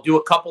fish. I'll do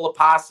a couple of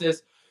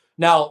passes.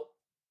 Now,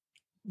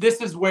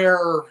 this is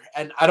where,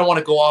 and I don't want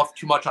to go off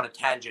too much on a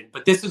tangent,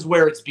 but this is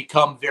where it's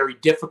become very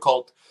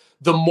difficult.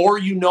 The more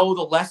you know,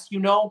 the less you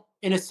know,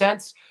 in a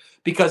sense,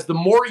 because the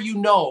more you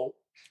know,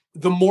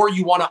 the more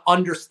you want to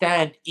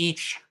understand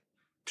each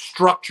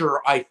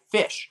structure I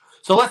fish.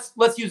 So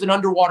let's use an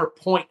underwater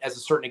point as a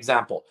certain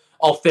example.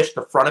 I'll fish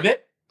the front of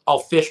it, I'll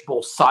fish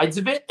both sides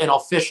of it, and I'll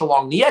fish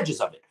along the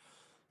edges of it.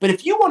 But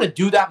if you want to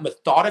do that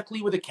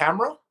methodically with a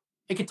camera,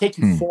 it could take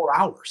you 4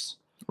 hours.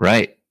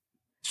 Right.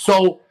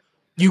 So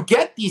you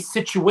get these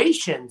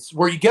situations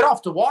where you get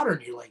off the water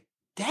and you're like,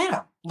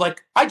 damn,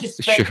 like I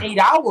just spent 8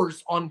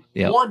 hours on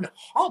one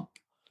hump.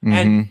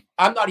 And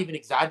I'm not even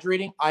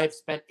exaggerating. I have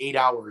spent 8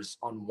 hours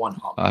on one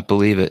hump. I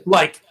believe it.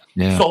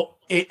 So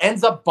it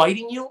ends up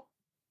biting you.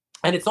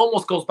 And it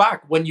almost goes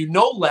back. When you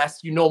know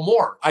less, you know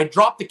more. I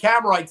drop the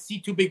camera, I'd see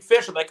two big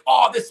fish. I'm like,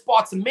 oh, this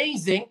spot's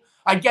amazing.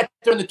 I'd get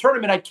there in the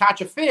tournament, I'd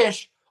catch a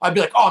fish. I'd be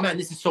like, oh man,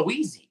 this is so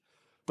easy.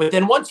 But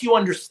then once you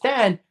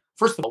understand,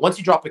 first of all, once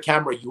you drop a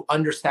camera, you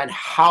understand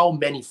how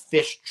many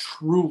fish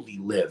truly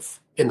live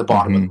in the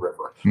bottom of the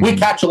river. We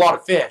catch a lot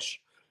of fish,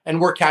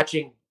 and we're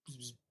catching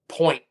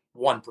 0.1%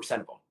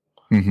 of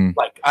them.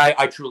 Like,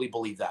 I truly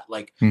believe that.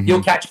 Like,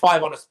 you'll catch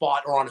 5 on a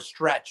spot or on a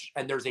stretch,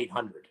 and there's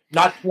 800,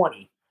 not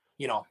 20,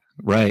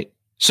 Right.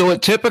 So a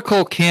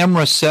typical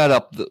camera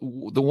setup, the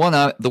one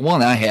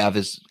I have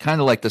is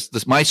kind of like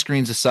this. My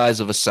screen's the size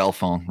of a cell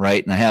phone,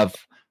 right? And I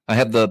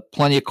have the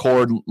plenty of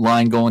cord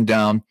line going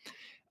down.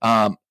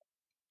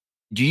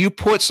 Do you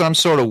put some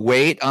sort of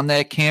weight on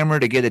that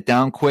camera to get it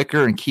down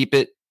quicker and keep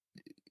it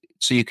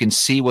so you can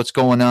see what's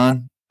going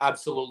on?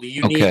 Absolutely.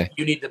 You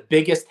need the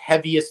biggest,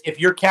 heaviest. If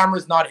your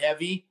camera's not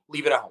heavy,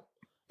 leave it at home.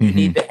 You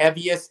need the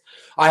heaviest.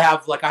 I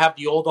have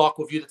the old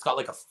AquaView that's got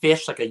like a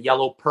fish, like a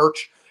yellow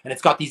perch, and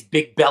it's got these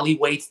big belly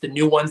weights. The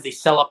new ones, they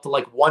sell up to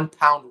like 1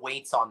 pound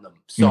weights on them.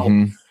 So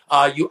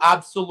you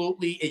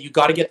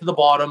got to get to the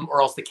bottom,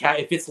 or else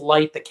if it's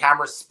light, the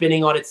camera's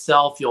spinning on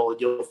itself.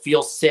 You'll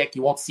feel sick.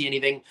 You won't see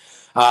anything.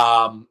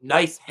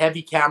 Nice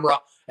heavy camera,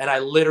 and I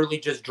literally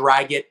just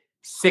drag it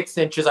 6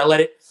 inches. I let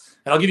it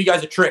And I'll give you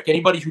guys a trick.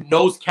 Anybody who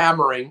knows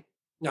cameraing,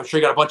 I'm sure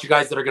you got a bunch of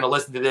guys that are going to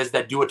listen to this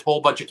that do a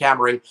whole bunch of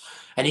cameraing,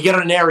 and you get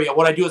on an area.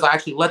 What I do is I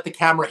actually let the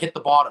camera hit the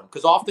bottom,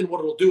 because often what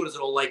it'll do is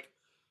it'll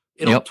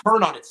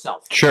turn on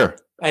itself. Sure.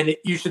 And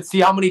you should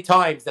see how many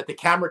times that the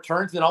camera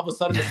turns, and all of a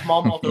sudden the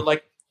smallmouth are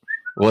like,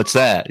 "What's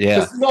that?"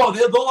 Yeah. No,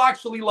 they'll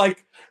actually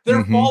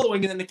they're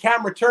following, and then the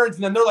camera turns,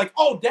 and then they're like,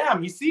 "Oh,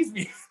 damn, he sees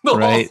me."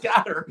 They'll all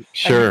scatter.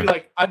 Sure. And you'd be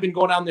like, I've been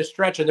going down this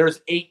stretch, and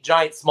there's 8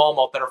 giant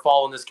smallmouth that are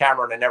following this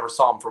camera, and I never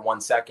saw them for 1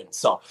 second.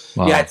 So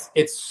yeah,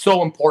 it's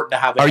so important to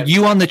have. Are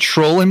you on the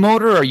trolling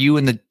motor? Or are you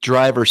in the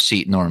driver's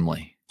seat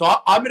normally? So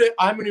I'm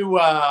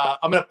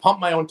gonna pump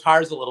my own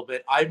tires a little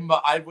bit. I'm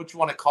what you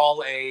want to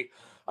call a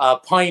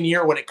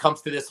pioneer when it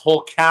comes to this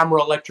whole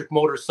camera electric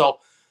motor. So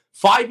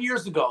 5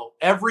 years ago,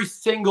 every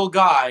single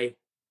guy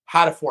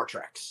had a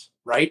Fortrex,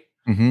 right?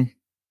 Mm-hmm.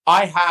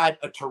 I had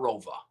a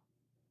Tarova,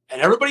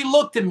 and everybody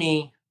looked at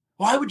me.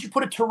 Why would you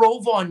put a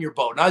Tarova on your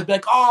boat? And I was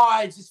like, "Oh,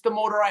 it's just the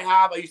motor I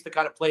have." I used to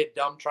kind of play it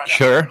dumb, trying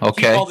to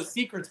keep all the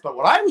secrets. But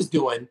what I was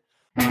doing.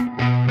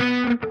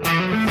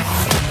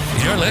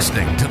 You're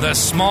listening to the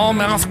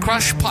Smallmouth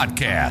Crush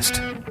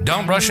Podcast.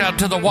 Don't rush out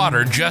to the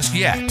water just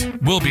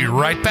yet. We'll be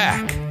right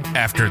back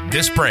after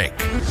this break.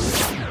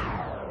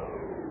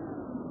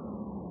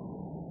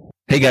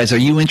 Hey guys, are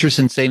you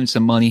interested in saving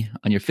some money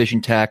on your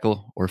fishing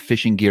tackle or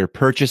fishing gear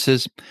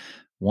purchases?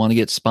 Want to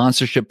get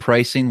sponsorship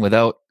pricing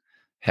without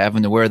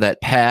having to wear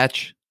that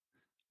patch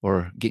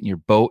or getting your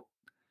boat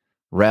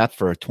wrapped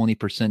for a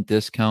 20%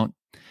 discount?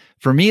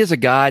 For me as a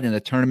guide and a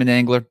tournament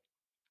angler,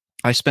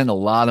 I spend a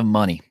lot of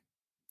money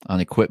on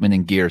equipment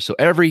and gear, so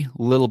every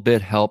little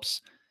bit helps.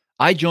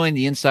 I joined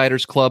the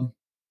Insiders Club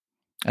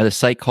at a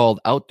site called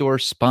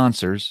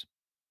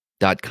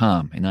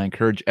OutdoorSponsors.com, and I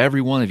encourage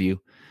every one of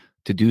you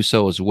to do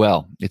so as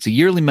well. It's a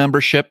yearly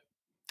membership,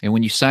 and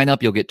when you sign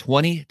up, you'll get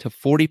 20 to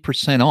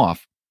 40%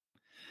 off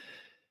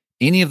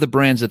any of the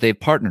brands that they've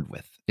partnered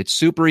with. It's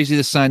super easy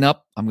to sign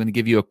up. I'm going to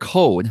give you a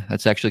code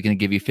that's actually going to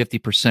give you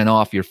 50%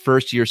 off your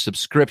first year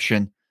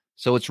subscription,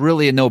 so it's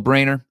really a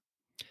no-brainer.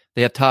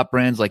 They have top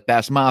brands like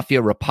Bass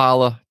Mafia,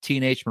 Rapala,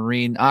 Teenage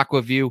Marine,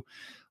 Aquaview.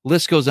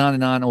 List goes on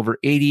and on. Over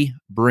 80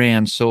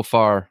 brands so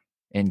far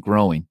and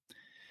growing.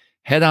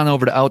 Head on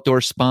over to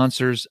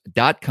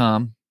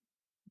OutdoorSponsors.com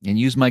and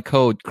use my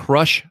code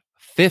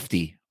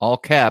CRUSH50, all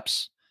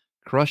caps,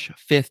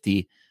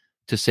 CRUSH50,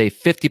 to save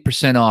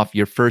 50% off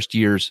your first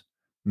year's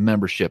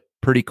membership.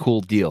 Pretty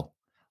cool deal.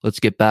 Let's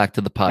get back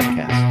to the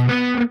podcast.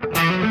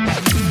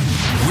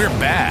 We're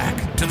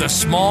back to the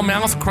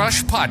Smallmouth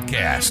Crush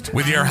Podcast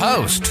with your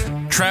host,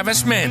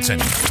 Travis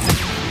Manson.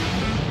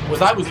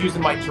 I was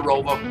using my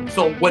Tarova.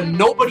 So when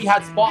nobody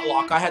had spot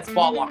lock, I had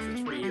spot lock for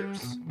 3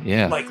 years.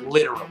 Yeah. Like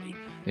literally.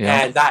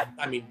 Yeah. And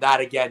that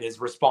again is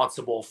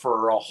responsible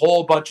for a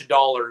whole bunch of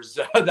dollars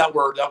that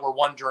were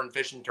won during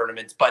fishing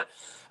tournaments. But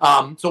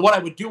so what I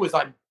would do is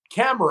I'm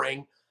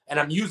cameraing and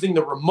I'm using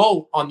the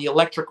remote on the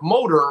electric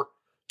motor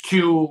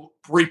to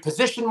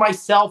reposition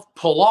myself,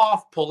 pull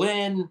off, pull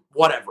in,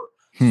 whatever.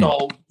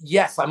 So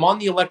yes, I'm on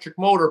the electric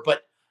motor,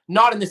 but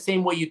not in the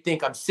same way you'd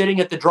think. I'm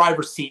sitting at the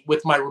driver's seat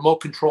with my remote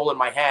control in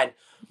my hand.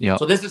 Yeah.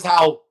 So this is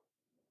how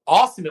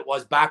awesome it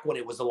was back when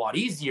it was a lot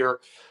easier.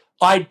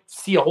 I'd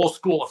see a whole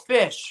school of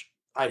fish.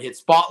 I'd hit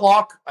spot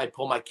lock. I'd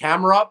pull my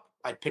camera up.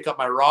 I'd pick up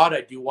my rod.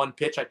 I'd do one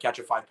pitch. I'd catch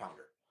a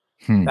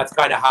 5-pounder. That's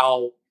kind of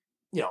how,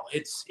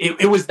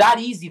 it was that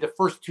easy the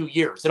first 2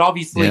 years. And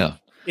obviously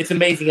it's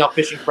amazing how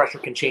fishing pressure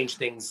can change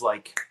things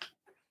like.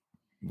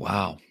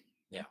 Wow.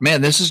 Yeah.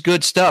 Man, this is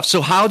good stuff.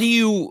 So how do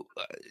you,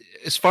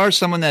 as far as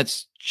someone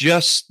that's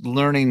just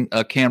learning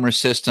a camera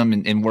system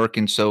and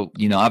working, so,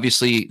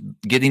 obviously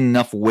getting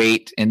enough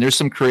weight, and there's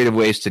some creative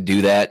ways to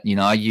do that.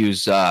 I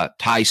use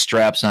tie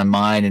straps on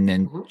mine, and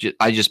then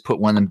I just put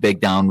one of them big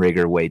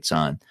downrigger weights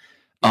on.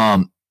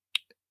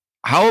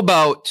 How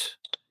about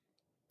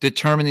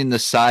determining the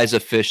size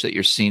of fish that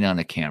you're seeing on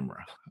the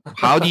camera?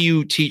 How do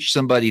you teach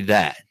somebody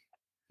that?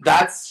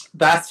 That's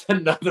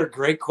another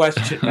great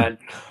question, man.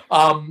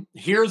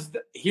 Here's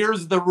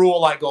the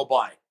rule I go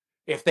by.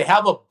 If they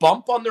have a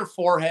bump on their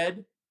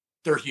forehead,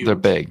 they're huge. They're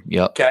big.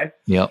 Yep. Okay.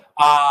 Yep.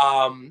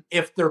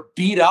 If they're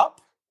beat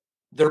up,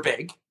 they're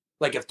big.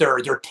 Like if their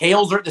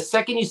tails are, the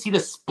second you see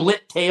the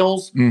split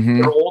tails,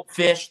 they're old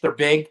fish, they're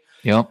big.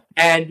 Yep.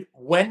 And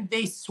when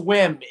they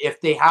swim, if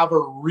they have a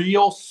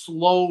real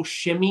slow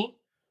shimmy,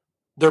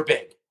 they're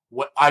big.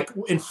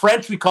 In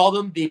French, we call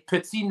them the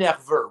petits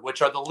nerveux,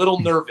 which are the little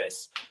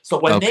nervous. So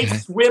when they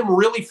swim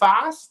really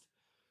fast,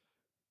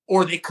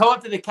 or they come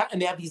up to the cat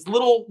and they have these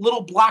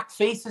little black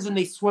faces and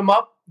they swim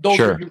up, those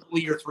are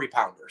usually your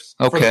 3-pounders.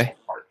 Okay. For the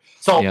most part.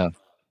 So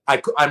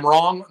I'm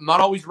wrong. I'm not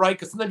always right,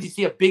 because sometimes you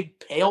see a big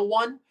pale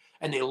one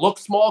and they look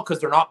small because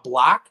they're not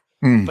black,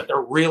 but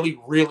they're really,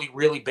 really,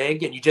 really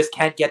big, and you just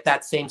can't get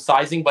that same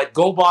sizing. But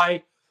go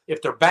by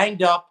if they're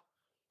banged up,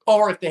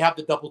 or if they have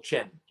the double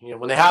chin.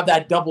 When they have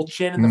that double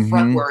chin in the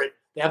front where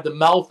they have the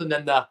mouth and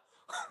then the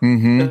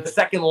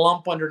second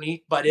lump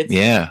underneath. But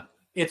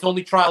it's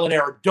only trial and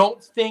error.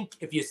 Don't think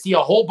if you see a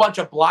whole bunch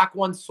of black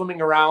ones swimming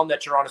around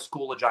that you're on a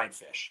school of giant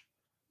fish.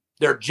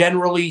 they're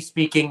generally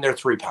speaking, they're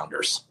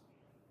 3-pounders.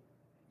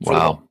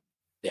 Wow.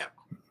 Yeah.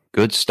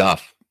 Good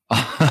stuff.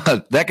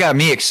 That got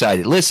me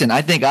excited. Listen,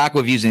 I think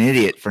Aquaview's an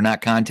idiot for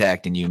not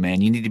contacting you,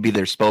 man. You need to be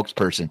their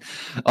spokesperson.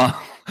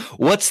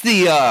 What's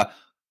the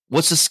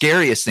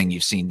scariest thing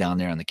you've seen down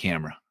there on the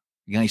camera?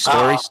 You got any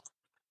stories?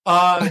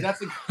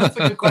 That's a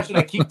good question.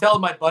 I keep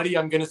telling my buddy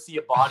I'm going to see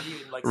a body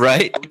in like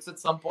right boots at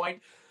some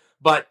point,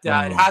 but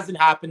it hasn't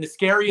happened. The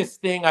scariest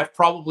thing I've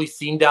probably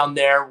seen down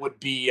there would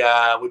be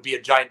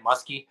a giant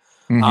muskie.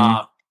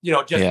 Mm-hmm.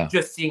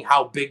 Just seeing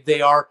how big they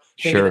are,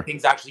 thinking the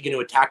thing's actually going to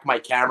attack my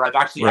camera. I've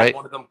actually had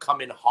one of them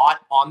come in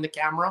hot on the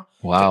camera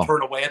to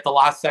turn away at the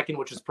last second,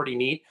 which is pretty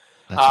neat.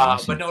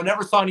 Awesome. But no,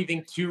 never saw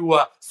anything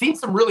seen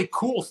some really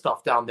cool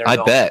stuff down there.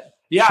 I bet.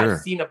 Yeah, sure.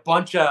 I've seen a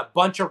bunch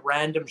of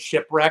random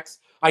shipwrecks.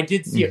 I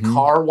did see a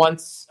car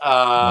once.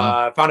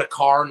 I found a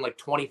car in like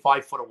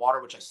 25 foot of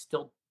water, which I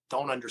still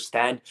don't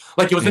understand.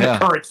 Like it was in the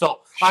current,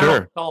 so I don't know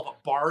if it fell off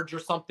a barge or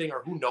something,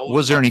 or who knows.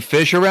 Was there any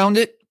fish around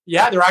it?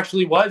 Yeah, there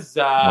actually was.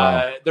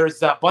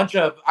 There's a bunch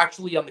of,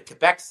 actually on the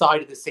Quebec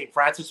side of the St.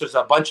 Francis, there's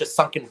a bunch of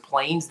sunken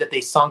planes that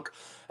they sunk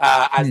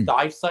as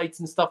dive sites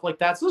and stuff like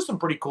that. So there's some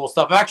pretty cool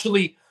stuff. I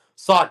actually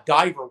saw a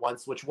diver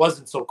once, which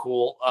wasn't so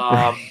cool.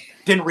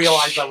 Didn't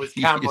realize I was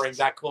cameraing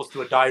that close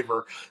to a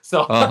diver.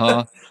 So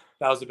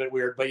that was a bit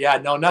weird. But yeah,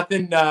 no,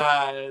 nothing.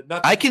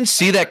 I can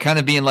see that kind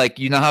of being like,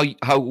 you know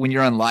how when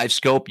you're on live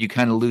scope, you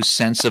kind of lose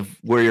sense of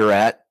where you're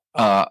at.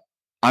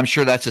 I'm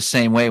sure that's the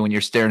same way when you're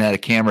staring at a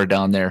camera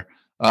down there.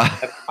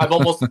 I've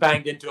almost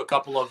banged into a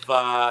couple of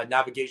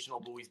navigational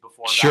buoys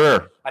before.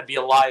 Sure, I'd be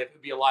alive.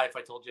 It'd be a lie if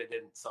I told you I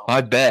didn't. So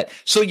I bet.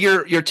 So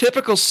your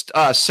typical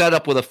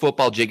setup with a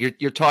football jig,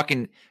 you're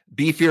talking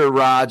beefier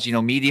rods,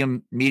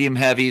 medium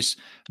heavies,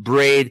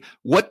 braid.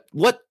 What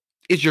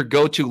is your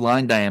go-to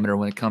line diameter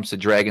when it comes to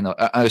dragging?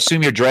 I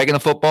assume you're dragging a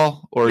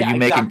football, or are you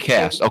making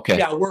casts? Okay.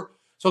 Yeah,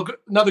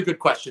 another good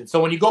question. So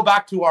when you go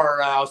back to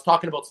our, I was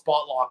talking about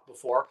spot lock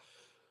before.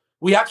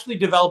 We actually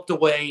developed a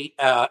way,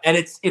 and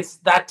it's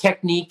that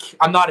technique.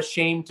 I'm not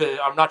shy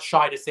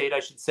to say it,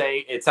 I should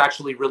say. It's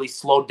actually really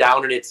slowed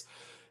down, and it's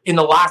in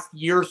the last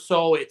year or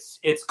so, it's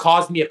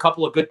caused me a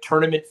couple of good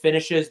tournament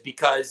finishes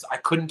because I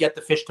couldn't get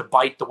the fish to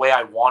bite the way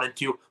I wanted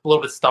to. A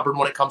little bit stubborn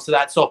when it comes to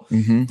that. So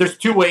there's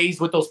two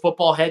ways with those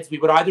football heads. We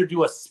would either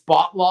do a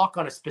spot lock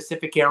on a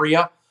specific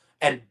area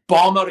and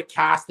bomb out a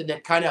cast and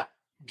then kind of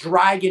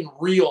drag and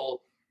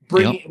reel.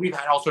 We've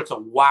had all sorts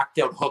of whacked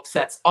out hook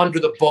sets under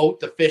the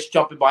boat, the fish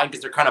jumping by because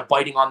they're kind of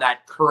biting on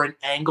that current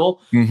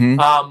angle.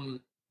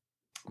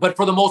 But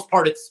for the most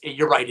part,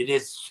 you're right. It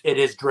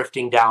is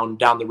drifting down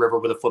the river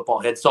with a football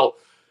head. So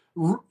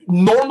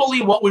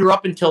normally what we were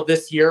up until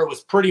this year, it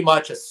was pretty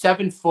much a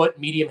 7-foot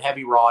medium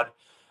heavy rod,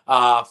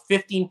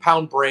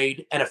 15-pound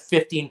braid, and a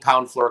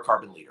 15-pound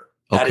fluorocarbon leader.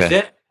 That is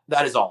it.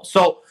 That is all.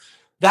 So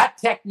that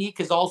technique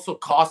has also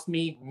cost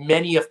me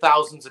many of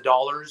thousands of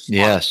dollars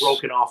on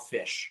broken off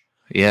fish.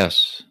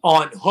 Yes.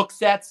 On hook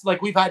sets.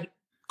 Like we've had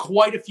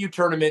quite a few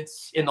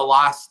tournaments in the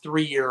last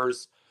 3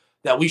 years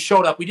that we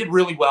showed up. We did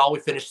really well. We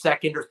finished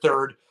second or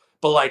third.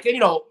 But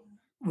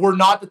we're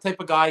not the type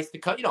of guys to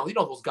come,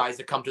 those guys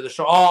that come to the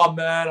show. Oh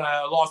man,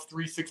 I lost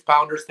 3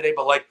 6-pounders today.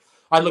 But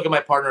I look at my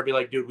partner and be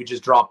like, dude,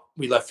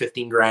 we left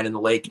 15 grand in the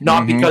lake.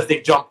 Not because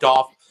they jumped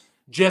off,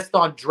 just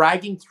on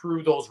dragging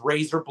through those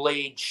razor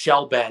blade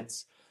shell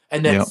beds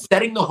and then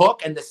setting the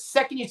hook. And the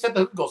second you set the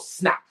hook, it goes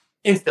snap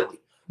instantly.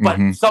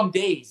 But some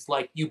days,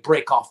 you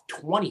break off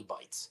 20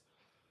 bites.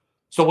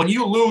 So when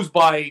you lose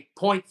by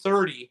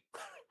 0.30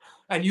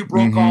 and you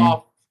broke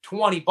off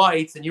 20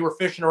 bites and you were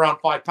fishing around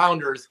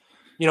 5-pounders,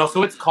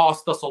 so it's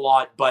cost us a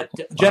lot. But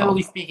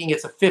generally speaking,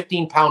 it's a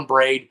 15-pound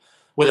braid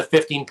with a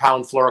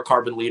 15-pound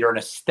fluorocarbon leader and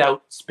a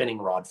stout spinning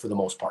rod for the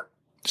most part.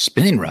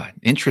 Spinning rod.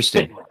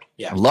 Interesting. Spinning rod.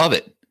 Yeah. Love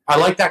it. I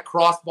like that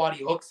crossbody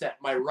hook set,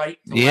 my right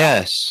to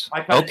left.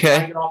 I kind of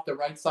drag it off the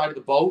right side of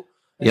the boat.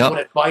 And when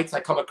it bites, I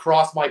come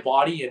across my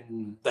body,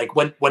 and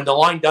when the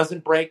line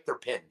doesn't break, they're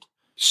pinned.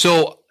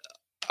 So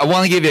I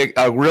want to give you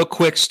a real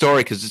quick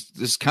story because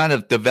this kind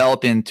of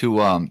developed into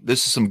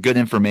this is some good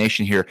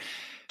information here.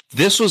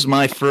 This was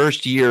my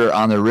first year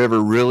on the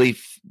river, really,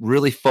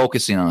 really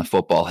focusing on a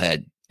football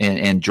head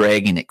and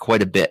dragging it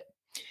quite a bit.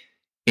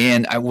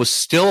 And I was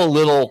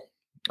still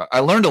I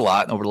learned a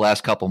lot over the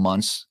last couple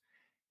months.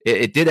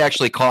 It did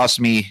actually cost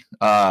me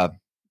a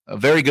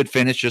very good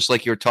finish, just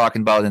like you were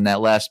talking about in that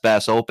last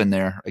Bass Open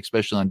there,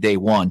 especially on day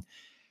one.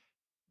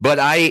 But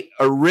I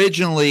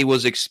originally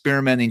was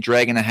experimenting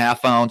dragging a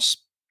 1/2 ounce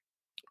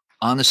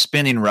on the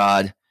spinning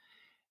rod,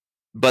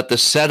 but the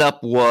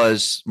setup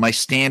was my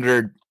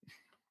standard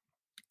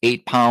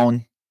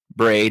 8-pound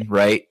braid,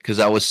 right? Because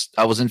I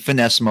was in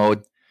finesse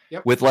mode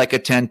with like a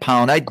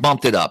 10-pound. I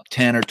bumped it up,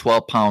 10 or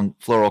 12-pound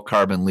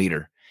fluorocarbon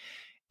leader,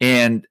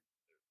 and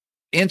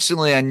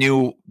instantly I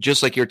knew,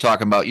 just like you're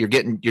talking about, you're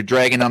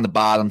dragging on the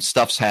bottom,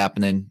 stuff's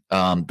happening.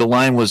 The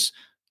line was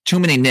too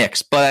many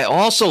nicks, but I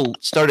also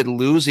started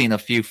losing a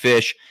few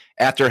fish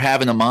after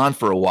having them on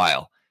for a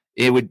while.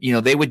 They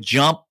would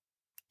jump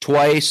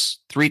 2,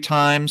 3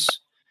 times,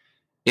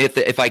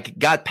 If I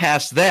got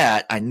past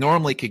that, I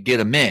normally could get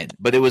them in.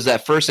 But it was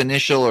that first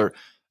initial or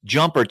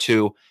jump or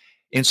two.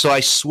 And so I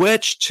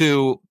switched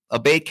to a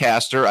bait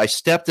caster. I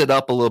stepped it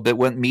up a little bit,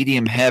 went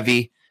medium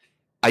heavy.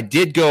 I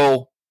did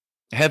go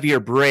heavier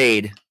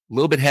braid, a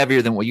little bit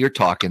heavier than what you're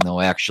talking,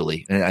 though,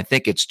 actually. And I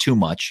think it's too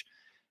much.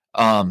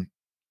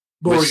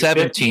 With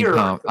 17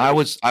 pounds.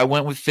 I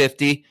went with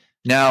 50.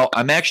 Now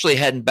I'm actually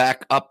heading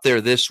back up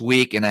there this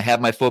week, and I have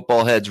my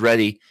football heads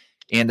ready.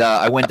 And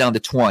I went down to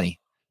 20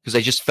 because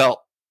I just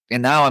felt,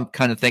 and now I'm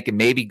kind of thinking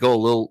maybe go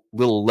a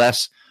little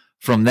less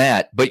from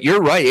that. But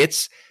you're right.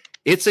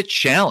 It's a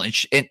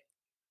challenge. And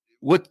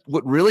what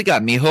really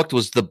got me hooked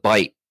was the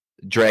bite,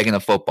 dragging a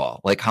football,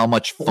 like how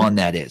much fun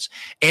that is.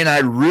 And I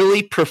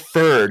really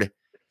preferred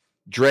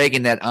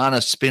dragging that on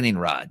a spinning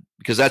rod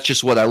because that's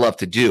just what I love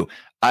to do.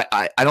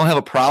 I don't have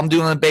a problem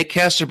doing it on a bait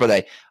caster, but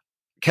I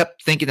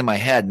kept thinking in my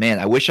head, man,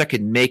 I wish I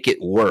could make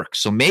it work.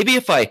 So maybe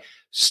if I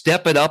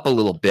step it up a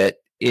little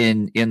bit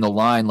in the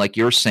line, like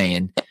you're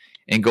saying,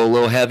 and go a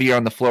little heavier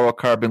on the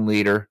fluorocarbon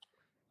leader,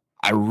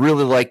 I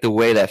really like the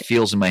way that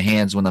feels in my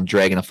hands when I'm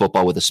dragging a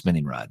football with a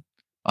spinning rod.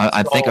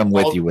 I think I'm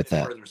with you with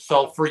that.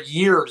 So for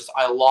years,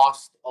 I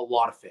lost a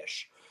lot of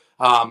fish.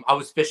 I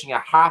was fishing a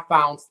 1/2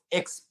 ounce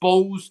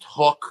exposed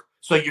hook.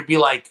 So you'd be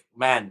like,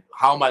 man,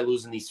 how am I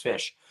losing these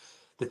fish?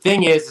 The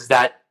thing is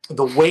that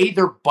the way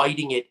they're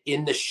biting it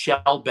in the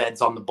shell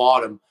beds on the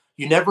bottom,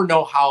 you never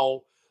know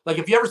how, like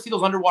if you ever see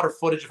those underwater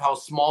footage of how a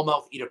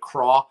smallmouth eat a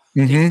craw,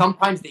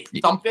 sometimes they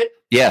thump it.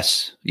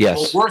 Yes.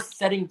 Well, we're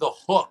setting the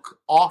hook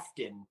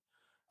often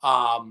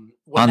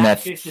when on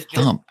that fish is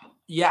thump.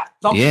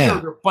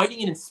 They're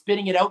biting it and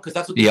spitting it out because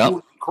that's what they do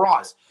with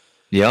craws.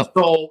 Yep.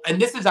 So, and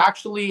this is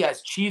actually,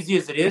 as cheesy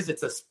as it is,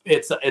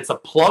 it's a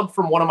plug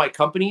from one of my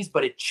companies,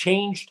 but it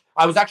changed.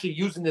 I was actually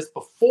using this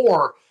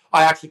before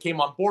I actually came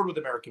on board with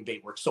American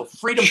Baitworks. So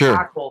Freedom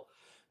Tackle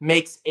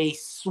makes a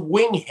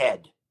swing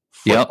head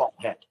football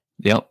head.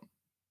 Yep.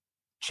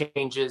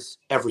 Changes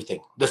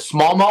everything. The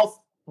smallmouth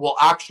will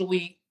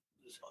actually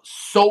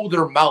sew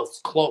their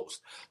mouths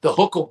closed. The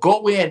hook will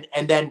go in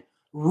and then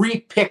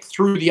re-pick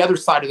through the other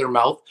side of their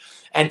mouth.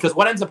 And because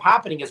what ends up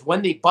happening is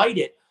when they bite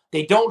it,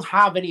 they don't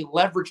have any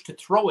leverage to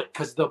throw it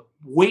because the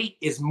weight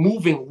is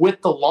moving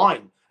with the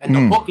line and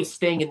the hook is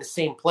staying in the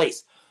same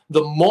place.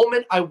 The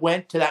moment I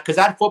went to that, because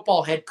that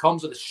football head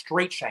comes with a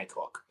straight shank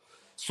hook.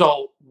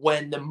 So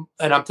and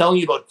I'm telling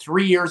you about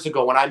 3 years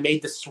ago when I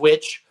made the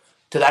switch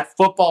to that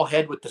football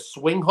head with the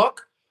swing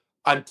hook,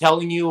 I'm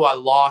telling you, I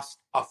lost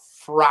a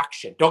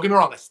fraction. Don't get me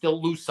wrong, I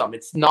still lose some.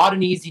 It's not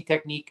an easy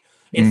technique.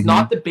 It's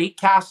not the bait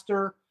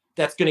caster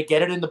that's going to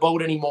get it in the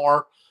boat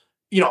anymore.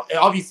 You know,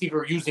 obviously if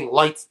you're using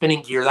light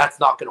spinning gear, that's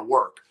not going to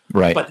work.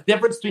 Right. But the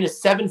difference between a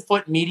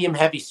 7-foot medium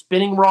heavy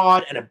spinning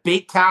rod and a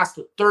bait cast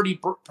with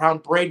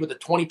 30-pound braid with a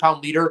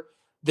 20-pound leader,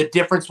 the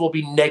difference will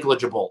be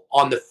negligible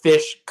on the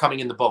fish coming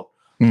in the boat.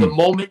 The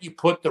moment you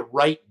put the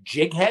right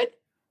jig head,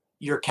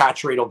 your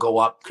catch rate will go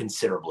up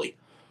considerably.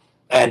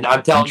 And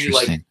I'm telling you,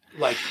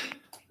 like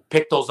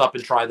pick those up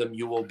and try them.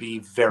 You will be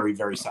very,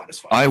 very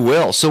satisfied. I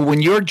will. So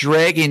when you're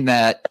dragging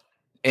that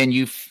and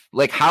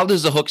how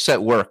does the hook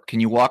set work? Can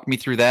you walk me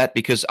through that?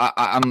 Because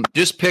I'm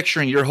just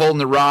picturing you're holding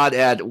the rod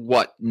at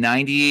what,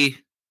 90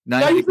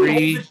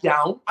 degrees?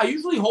 I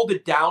usually hold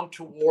it down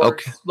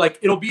towards, like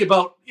it'll be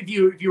about, if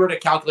you were to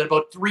calculate,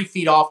 about 3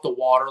 feet off the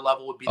water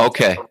level would be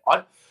the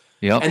rod.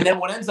 Yep. And then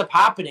what ends up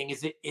happening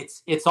is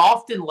it's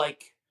often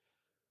like,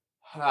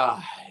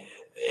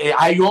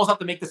 you almost have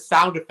to make the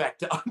sound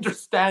effect to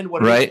understand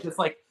what it is. It's just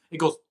like, it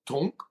goes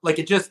tonk, like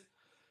it just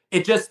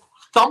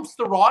thumps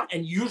the rod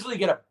and usually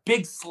get a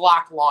big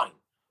slack line.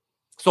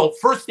 So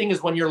first thing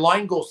is when your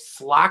line goes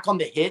slack on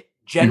the hit,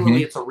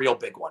 generally it's a real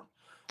big one.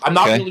 I'm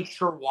not really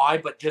sure why,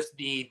 but just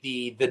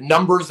the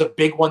numbers of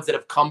big ones that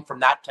have come from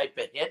that type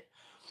of hit.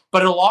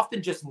 But it'll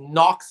often just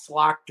knock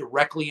slack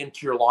directly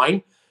into your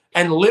line.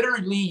 And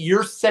literally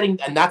you're setting,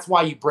 and that's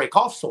why you break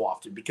off so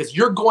often, because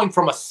you're going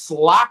from a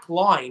slack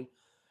line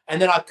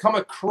and then I come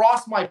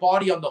across my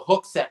body on the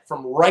hook set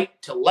from right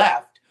to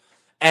left.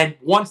 And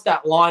once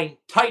that line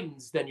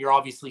tightens, then you're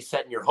obviously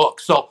setting your hook.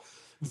 So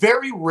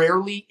very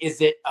rarely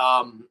is it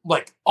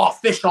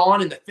fish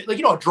on, and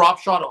a drop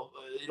shot,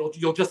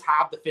 you'll just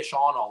have the fish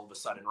on all of a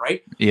sudden,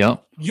 right? Yeah.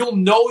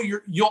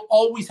 You'll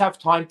always have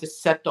time to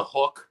set the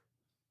hook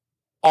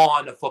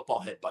on a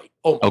football head bite.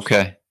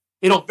 Okay.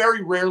 It'll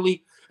very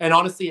rarely, and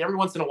honestly, every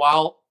once in a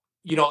while,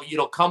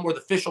 it'll come where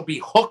the fish will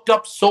be hooked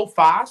up so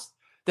fast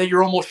that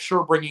you're almost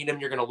sure bringing them,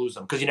 you're going to lose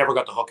them because you never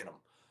got the hook in them.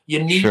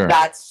 You need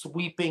that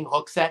sweeping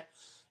hook set.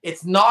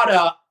 It's not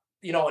an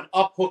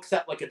up hook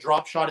set like a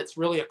drop shot. It's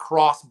really a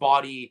cross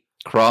body.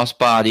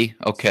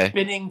 Okay.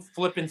 Spinning,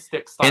 flipping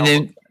stick style.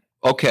 And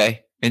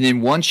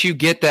then once you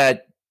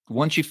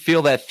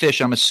feel that fish,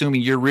 I'm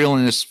assuming you're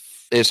reeling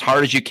as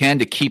hard as you can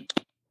to keep.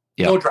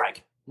 No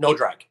drag.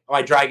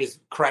 My drag is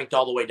cranked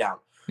all the way down.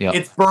 Yeah.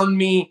 It's burned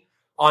me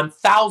on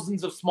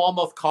thousands of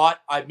smallmouth caught.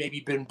 I've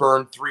maybe been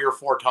burned 3 or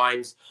 4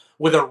 times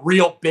with a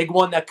real big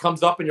one that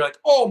comes up and you're like,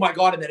 oh my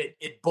God. And then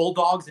it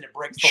bulldogs and it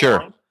breaks the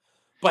line.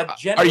 But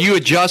are you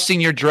adjusting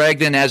your drag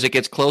then as it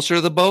gets closer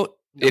to the boat?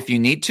 No. If you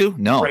need to?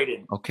 No. Right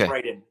in. Okay.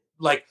 Right in.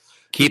 Like,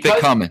 keep it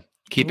coming.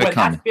 Keep it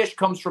coming. When that fish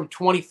comes from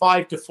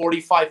 25 to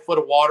 45 foot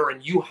of water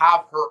and you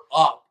have her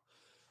up,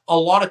 a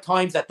lot of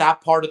times at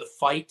that part of the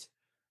fight,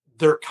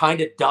 they're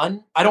kind of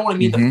done. I don't want to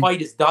mean the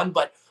fight is done,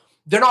 but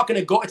they're not going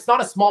to go. It's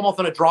not a smallmouth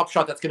on a drop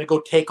shot that's going to go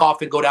take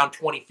off and go down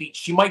 20 feet.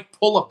 She might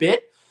pull a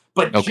bit,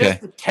 but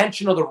just the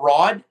tension of the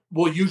rod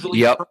will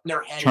usually turn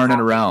their head. Turn it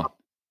around.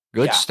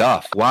 Good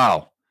stuff.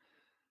 Wow.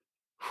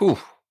 Whew.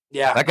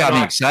 Yeah. That got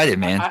me excited,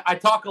 man. I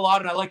talk a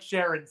lot and I like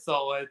sharing,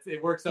 so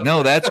it works out.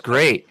 No, that's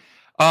great.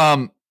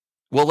 Well,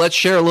 let's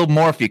share a little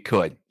more if you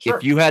could. Sure.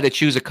 If you had to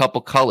choose a couple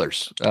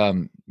colors,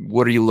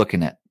 what are you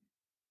looking at?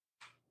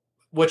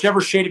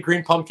 Whichever shade of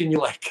green pumpkin you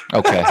like.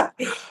 Okay.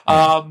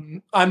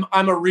 I'm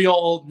a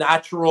real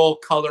natural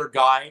color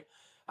guy.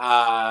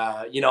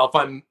 I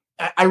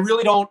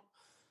really don't.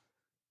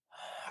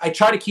 I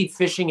try to keep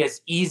fishing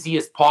as easy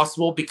as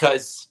possible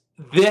because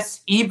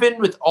this, even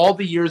with all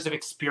the years of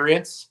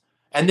experience,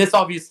 and this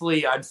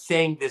obviously I'm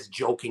saying this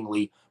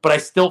jokingly, but I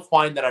still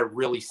find that I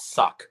really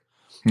suck.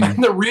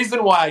 And the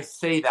reason why I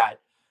say that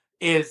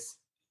is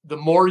the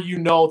more you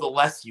know, the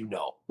less you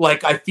know.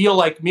 Like, I feel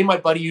like me and my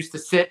buddy used to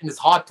sit in his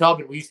hot tub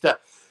and we used to,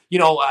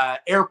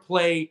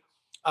 airplay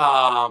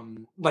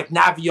like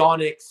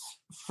Navionics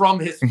from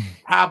his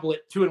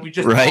tablet too. And we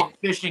just talk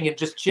fishing and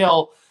just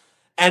chill.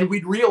 And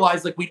we'd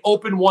realize like we'd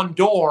open one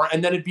door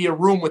and then it'd be a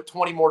room with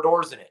 20 more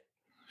doors in it.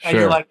 And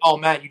you're like, oh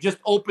man, you just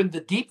opened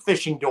the deep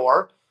fishing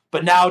door,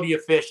 but now do you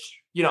fish,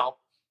 do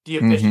you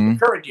fish in the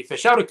current? Do you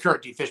fish out of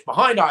current? Do you fish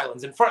behind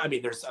islands in front? I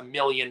mean, there's a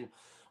million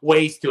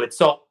ways to it.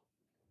 So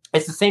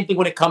it's the same thing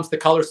when it comes to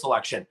color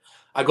selection.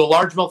 I go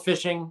largemouth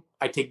fishing,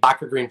 I take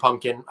black or green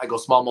pumpkin. I go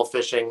smallmouth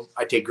fishing,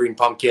 I take green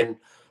pumpkin,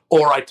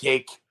 or I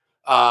take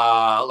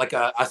like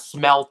a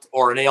smelt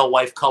or an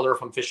alewife color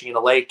if I'm fishing in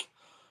a lake.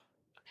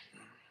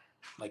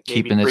 Like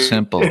keeping it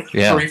simple,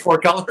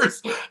 3-4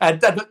 colors,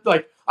 and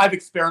like I've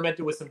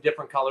experimented with some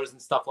different colors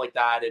and stuff like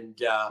that, and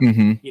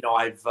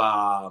I've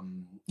for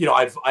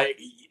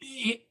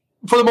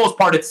the most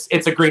part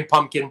it's a green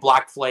pumpkin,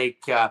 black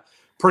flake,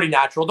 pretty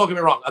natural. Don't get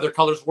me wrong, other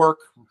colors work.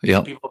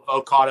 Yeah, people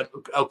have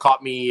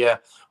outcaught me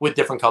with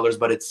different colors,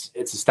 but it's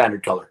a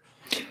standard color.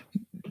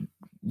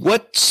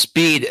 What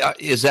speed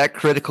is that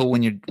critical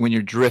when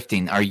you're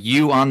drifting? Are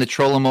you on the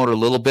trolling motor a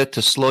little bit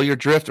to slow your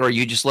drift, or are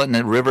you just letting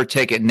the river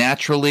take it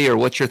naturally, or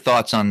what's your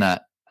thoughts on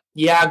that?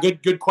 Yeah,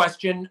 good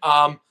question.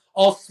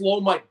 I'll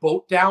slow my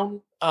boat down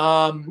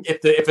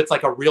if it's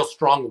like a real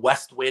strong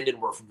west wind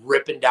and we're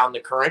ripping down the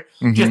current,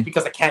 just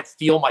because I can't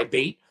feel my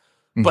bait.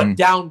 But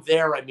down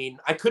there, I mean,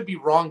 I could be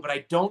wrong, but I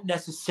don't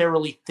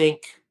necessarily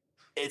think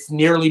it's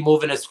nearly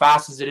moving as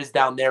fast as it is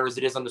down there as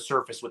it is on the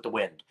surface with the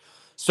wind.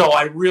 So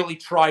I really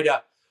try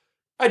to.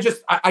 I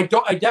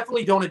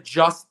definitely don't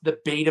adjust the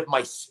bait of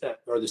my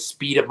or the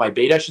speed of my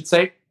bait, I should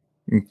say.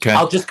 Okay.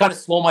 I'll just kind of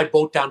slow my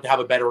boat down to have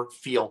a better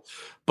feel.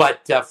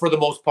 But for the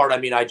most part, I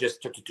mean, I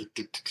just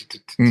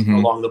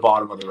along the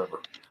bottom of the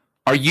river.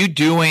 Are you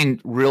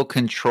doing real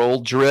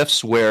controlled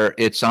drifts where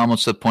it's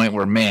almost the point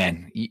where,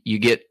 man, you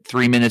get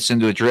 3 minutes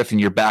into a drift and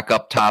you're back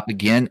up top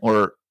again?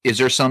 Or is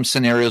there some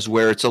scenarios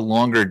where it's a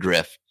longer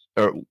drift?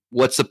 Or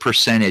what's the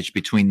percentage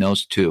between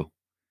those two?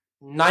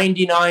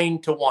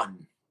 99-1.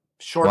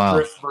 Short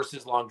drift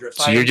versus long drift.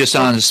 So you're just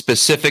on a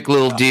specific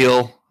little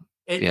deal.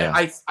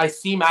 I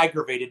seem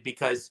aggravated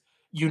because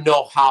you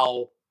know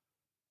how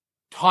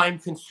time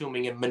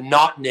consuming and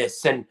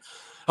monotonous and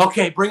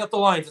okay, bring up the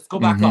lines. Let's go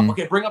back up.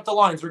 Okay, bring up the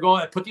lines. We're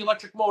going put the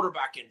electric motor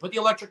back in. Put the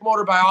electric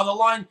motor back on the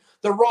line.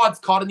 The rod's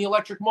caught in the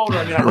electric motor.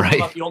 I mean, I'm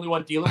not the only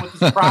one dealing with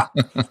this crap.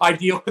 I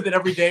deal with it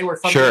every day where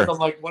sometimes I'm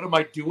like, what am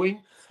I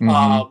doing?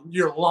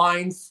 Your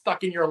lines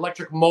stuck in your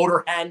electric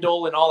motor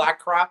handle and all that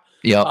crap.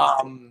 Yeah.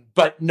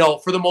 But no,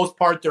 for the most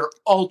part, they're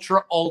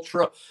ultra.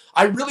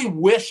 I really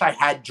wish I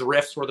had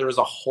drifts where there was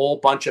a whole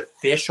bunch of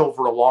fish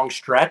over a long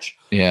stretch.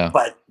 Yeah.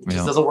 But it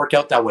just doesn't work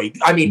out that way.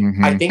 I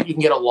mean, I think you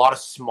can get a lot of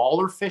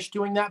smaller fish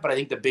doing that, but I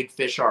think the big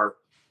fish are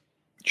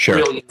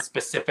really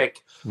specific.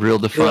 Real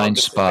defined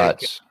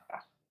spots.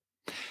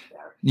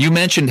 You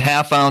mentioned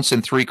 1/2 ounce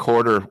and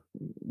 3/4.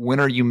 When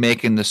are you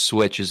making the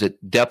switch? Is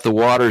it depth of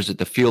water? Is it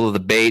the feel of the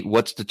bait?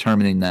 What's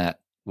determining that?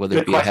 Whether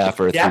it be a 1/2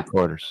 or a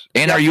 3/4?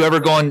 And are you ever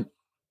going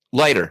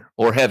lighter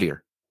or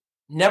heavier?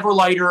 Never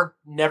lighter,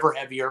 never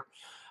heavier.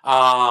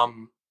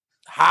 1/2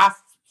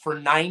 for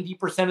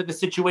 90% of the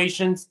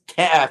situations,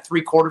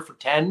 3/4 for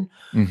 10.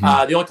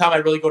 The only time I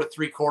really go to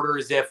 3/4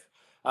 is if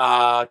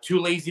too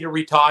lazy to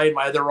retie and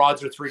my other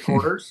rods are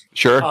 3/4.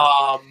 Sure.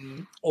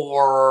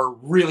 Or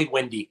really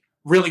windy,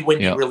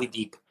 really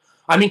deep.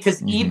 I mean,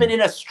 because even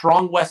in a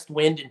strong west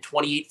wind in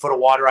 28 foot of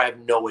water, I have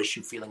no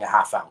issue feeling a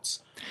 1/2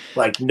 ounce.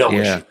 Like no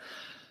issue.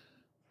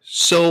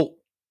 So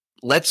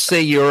let's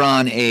say you're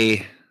on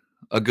a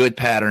good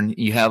pattern.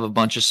 You have a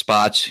bunch of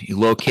spots. You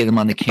locate them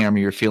on the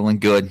camera. You're feeling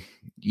good.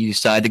 You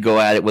decide to go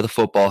at it with a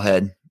football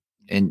head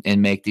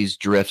and make these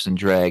drifts and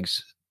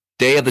drags.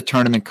 Day of the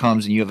tournament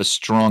comes and you have a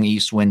strong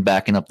east wind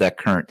backing up that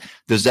current.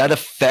 Does that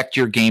affect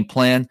your game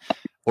plan?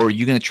 or are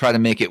you going to try to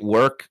make it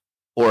work?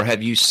 Or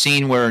have you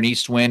seen where an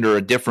east wind or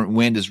a different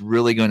wind is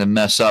really going to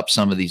mess up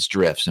some of these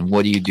drifts? And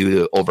what do you do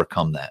to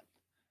overcome that?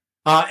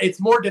 It's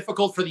more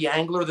difficult for the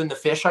angler than the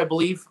fish, I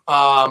believe.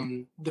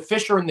 The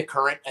fish are in the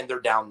current and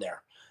they're down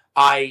there.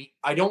 I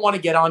don't want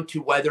to get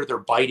onto whether they're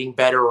biting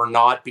better or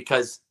not,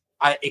 because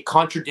it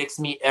contradicts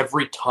me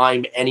every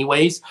time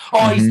anyways.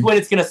 Oh, east wind,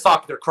 it's going to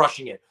suck. They're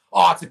crushing it.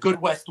 Oh, it's a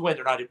good west wind.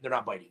 They're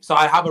not biting. So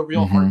I have a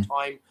real hard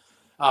time.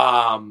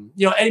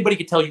 Anybody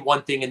can tell you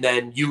one thing and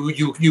then you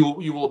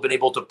will have been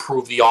able to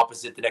prove the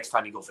opposite the next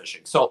time you go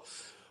fishing. So,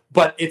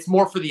 but it's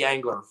more for the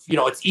angler.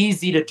 It's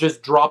easy to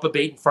just drop a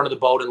bait in front of the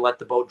boat and let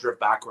the boat drift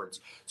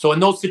backwards. So in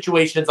those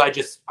situations,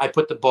 I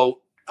put the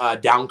boat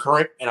down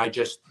current and I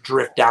just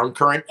drift down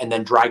current and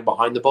then drag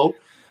behind the boat.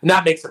 And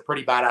that makes a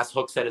pretty badass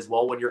hook set as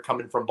well when you're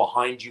coming from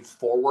behind you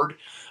forward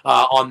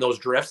on those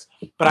drifts.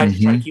 But I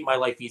just try to keep my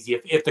life easy.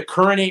 If the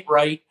current ain't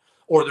right,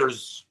 or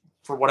there's,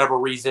 for whatever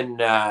reason,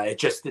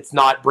 it's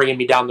not bringing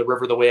me down the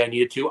river the way I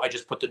needed to, I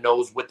just put the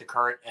nose with the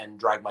current and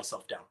drag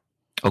myself down.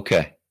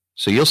 Okay.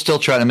 So you'll still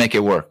try to make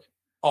it work?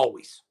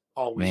 Always.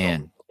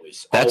 Man,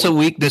 always. That's a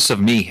weakness of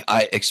me.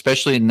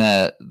 Especially in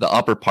the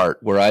upper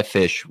part where I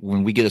fish,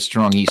 when we get a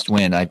strong east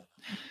wind,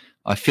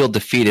 I feel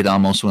defeated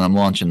almost when I'm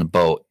launching the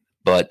boat,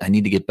 but I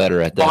need to get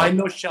better at that. Find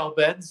those shell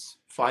beds.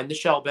 Find the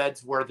shell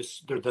beds where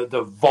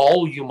the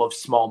volume of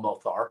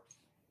smallmouth are.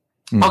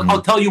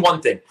 I'll tell you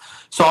one thing.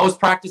 So I was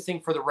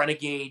practicing for the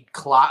Renegade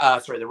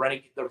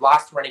the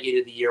last Renegade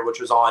of the year,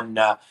 which was on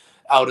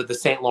out of the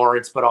St.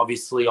 Lawrence, but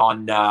obviously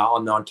on the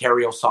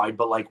Ontario side,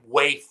 but like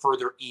way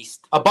further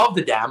east, above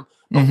the dam,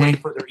 but way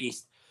further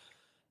east.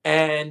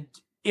 And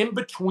in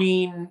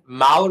between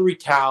Mallory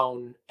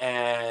Town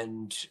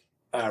and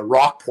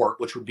Rockport,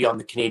 which would be on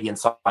the Canadian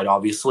side,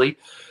 obviously.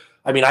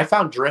 I mean, I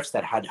found drifts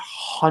that had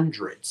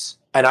hundreds,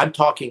 and I'm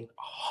talking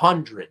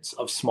hundreds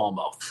of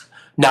smallmouth.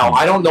 Now,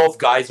 I don't know if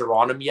guys are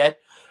on them yet.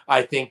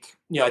 I think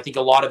a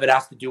lot of it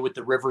has to do with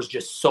the river's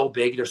just so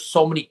big. There's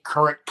so many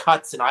current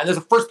cuts, and this is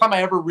the first time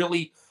I ever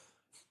really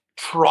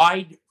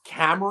tried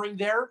cammering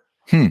there.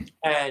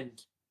 And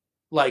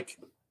like,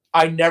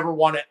 I never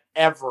want to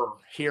ever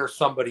hear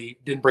somebody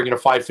didn't bring in a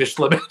 5 fish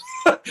limit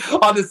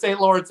on the St.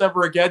 Lawrence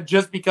ever again,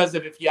 just because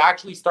if you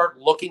actually start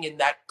looking in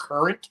that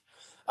current,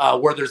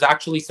 where there's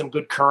actually some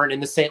good current in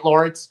the St.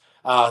 Lawrence,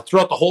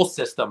 throughout the whole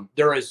system,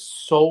 there is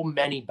so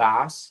many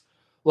bass.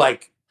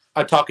 Like,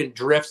 I'm talking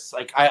drifts.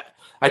 Like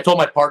I told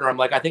my partner, I'm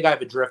like, I think I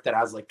have a drift that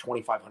has like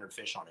 2,500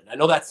 fish on it. I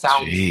know that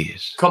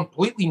sounds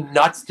completely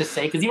nuts to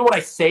say, because even when I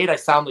say it, you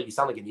sound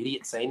like an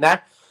idiot saying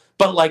that.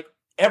 But like,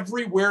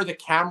 everywhere the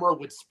camera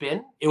would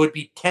spin, it would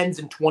be 10s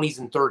and 20s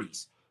and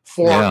 30s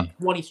for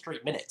 20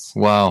 straight minutes.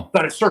 Wow.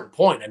 But at a certain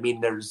point, I mean,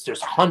 there's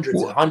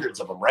hundreds and hundreds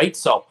of them, right?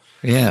 So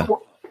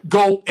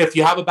go, if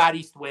you have a bad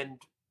east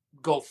wind,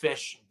 go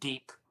fish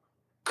deep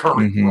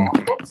current.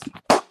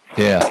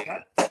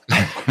 Yeah.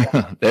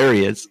 There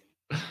he is.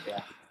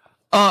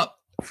 Yeah.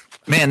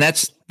 Man,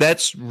 that's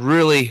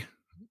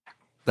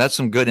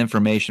some good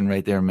information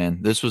right there,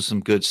 man. This was some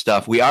good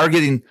stuff. We are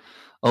getting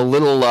a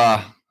little,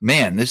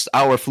 man, this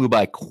hour flew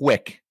by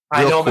quick.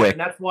 I know, man.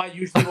 That's why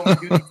usually when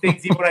we do these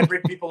things, even when I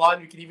bring people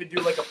on, we can even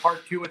do like a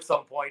part 2 at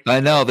some point. I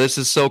know, this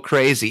is so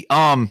crazy.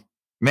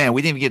 Man,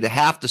 we didn't even get to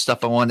half the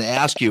stuff I wanted to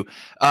ask you.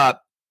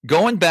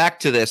 Going back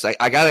to this,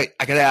 I gotta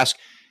ask.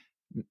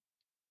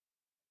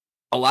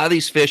 A lot of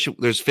these fish,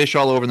 there's fish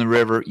all over in the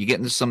river. You get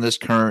into some of this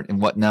current and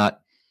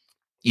whatnot.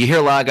 You hear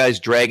a lot of guys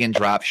dragging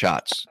drop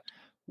shots.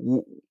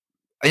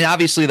 And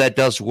obviously that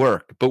does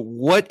work. But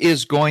what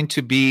is going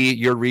to be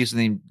your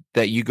reasoning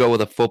that you go with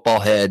a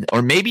football head?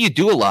 Or maybe you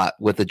do a lot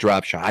with a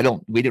drop shot.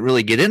 We didn't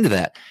really get into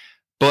that.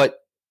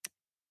 But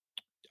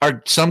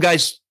are some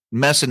guys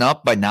messing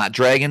up by not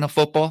dragging a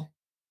football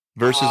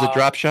versus a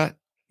drop shot?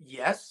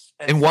 Yes.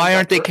 And why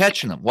aren't they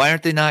catching them? Why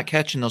aren't they not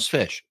catching those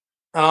fish?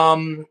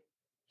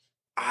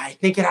 I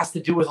think it has to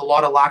do with a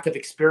lot of lack of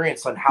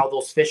experience on how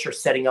those fish are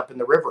setting up in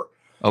the river.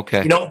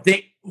 Okay.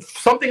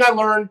 Something I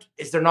learned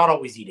is they're not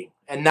always eating.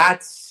 And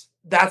that's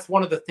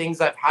one of the things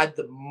I've had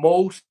the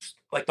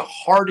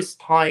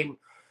hardest time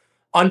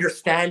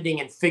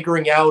understanding and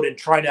figuring out and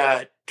trying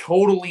to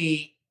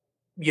totally,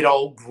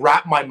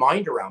 wrap my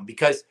mind around,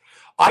 because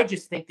I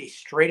just think they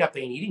straight up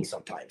ain't eating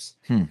sometimes.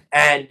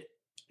 And,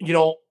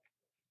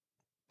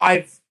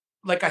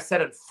 like I said,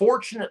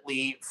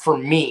 unfortunately for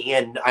me,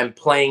 and I'm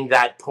playing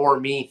that poor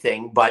me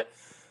thing, but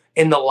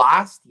in the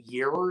last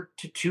year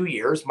to 2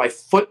 years, my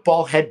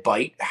football head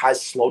bite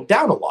has slowed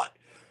down a lot.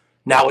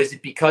 Now, is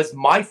it because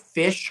my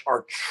fish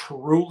are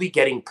truly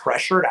getting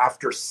pressured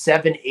after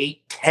 7,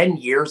 8, 10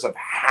 years of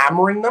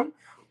hammering them?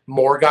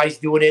 More guys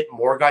doing it,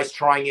 more guys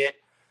trying it.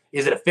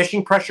 Is it a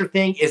fishing pressure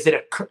thing? Is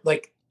it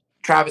like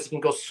Travis can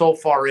go so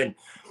far in?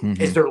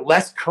 Is there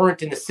less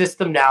current in the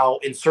system now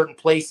in certain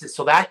places?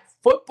 So that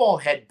football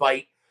head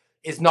bite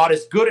is not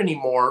as good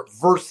anymore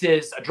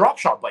versus a drop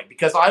shot bite,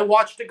 because I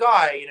watched a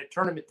guy in a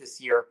tournament this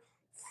year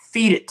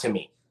feed it to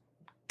me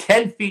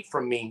 10 feet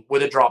from me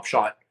with a drop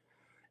shot.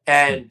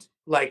 And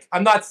like,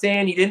 I'm not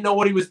saying he didn't know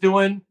what he was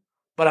doing,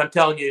 but I'm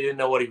telling you, he didn't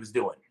know what he was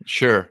doing.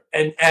 Sure.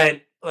 And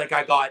like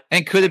I got.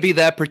 And could it be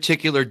that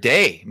particular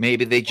day?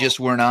 Maybe they just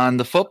weren't on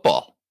the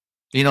football.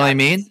 You know what I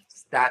mean?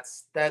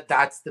 That's the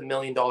 $1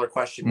 million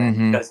question,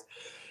 man. Because,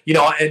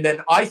 and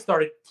then I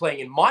started playing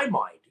in my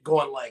mind,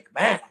 going like,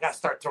 man, I got to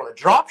start throwing a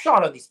drop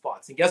shot on these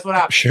spots. And guess what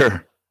happened?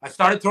 Sure. I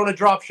started throwing a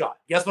drop shot.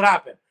 Guess what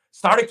happened?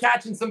 Started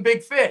catching some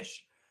big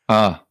fish.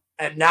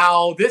 And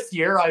now this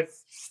year, I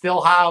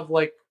still have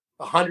like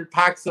 100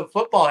 packs of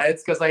football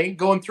heads because I ain't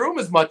going through them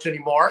as much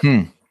anymore.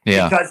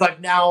 Yeah. Because I've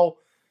now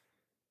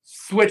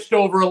switched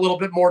over a little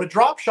bit more to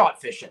drop shot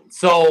fishing.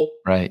 So,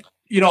 right.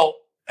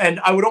 And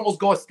I would almost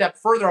go a step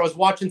further. I was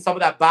watching some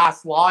of that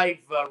Bass Live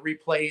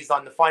replays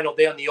on the final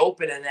day on the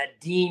Open, and that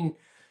Dean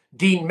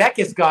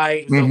Meckes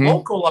guy, who's a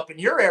local up in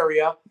your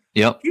area,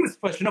 he was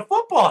pushing a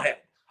football head.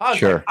 I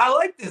was like, I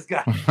like this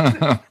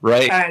guy.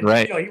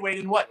 Right. He weighed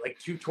in what, like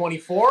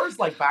 224s,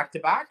 like back to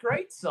back,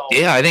 right? So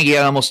yeah, I think he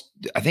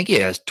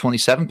has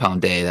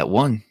 27-pound day that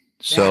one.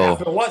 So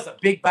it was a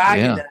big bag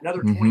and then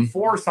another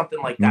 24 or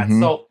something like that.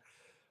 So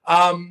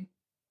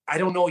I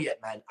don't know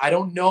yet, man. I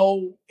don't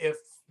know if.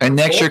 And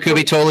next year could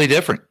be totally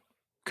different.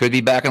 Could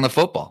be back on the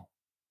football.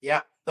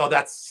 Yeah. So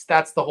that's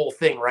the whole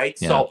thing, right?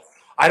 Yeah. So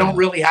I don't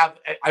really have.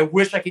 I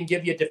wish I can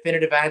give you a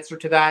definitive answer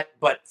to that,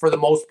 but for the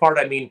most part,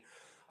 I mean,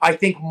 I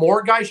think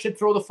more guys should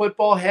throw the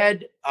football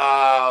head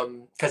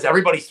because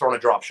everybody's throwing a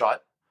drop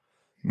shot.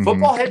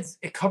 Football heads,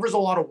 it covers a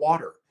lot of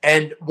water.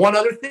 And one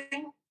other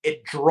thing,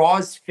 it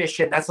draws fish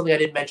in. That's something I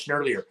didn't mention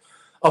earlier.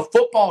 A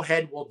football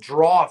head will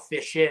draw a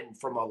fish in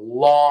from a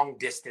long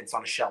distance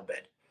on a shell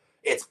bed.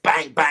 It's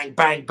bang, bang,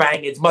 bang,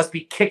 bang. It must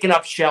be kicking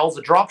up shells.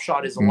 A drop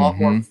shot is a lot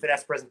more of a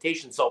finesse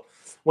presentation. So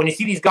when you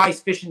see these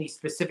guys fishing these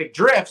specific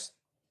drifts,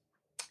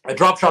 a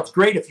drop shot's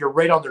great if you're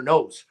right on their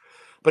nose.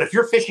 But if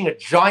you're fishing a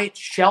giant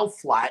shell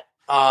flat,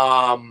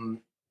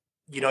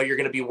 you're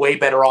going to be way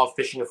better off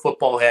fishing a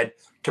football head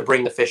to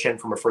bring the fish in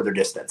from a further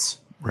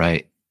distance.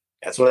 Right.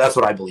 That's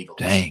what I believe.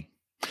 Dang.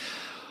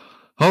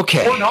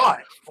 Okay. Or not.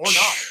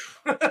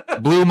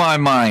 Blew my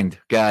mind,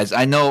 guys.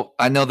 I know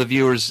the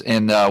viewers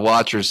and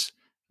watchers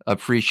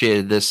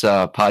appreciated this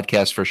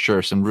podcast for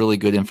sure. Some really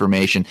good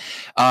information.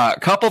 A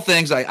couple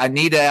things I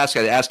need to ask.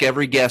 I ask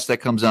every guest that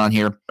comes on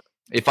here.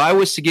 If I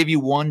was to give you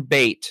one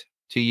bait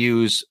to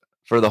use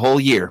for the whole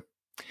year,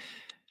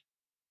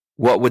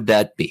 what would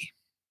that be?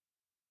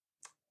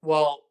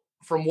 Well,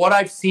 from what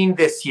I've seen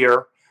this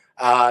year,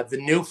 the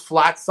new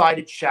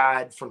flat-sided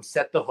shad from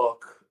Set the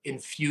Hook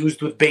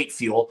infused with bait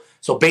fuel.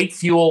 So bait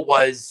fuel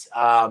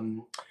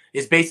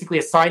is basically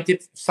a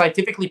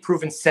scientifically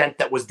proven scent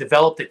that was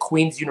developed at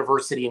Queen's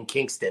University in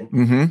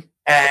Kingston.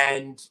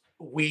 And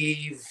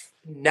we've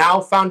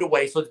now found a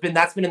way. So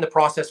that's been in the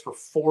process for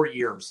 4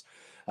 years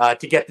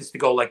to get this to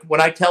go. Like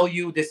when I tell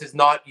you this is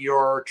not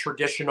your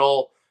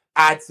traditional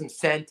add some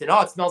scent and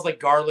it smells like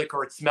garlic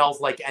or it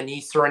smells like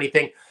anise or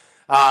anything.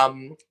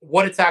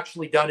 What it's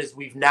actually done is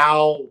we've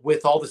now,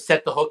 with all the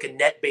Set the Hook and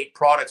net bait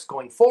products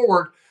going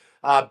forward,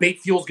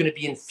 bait fuel is going to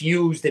be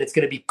infused and it's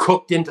going to be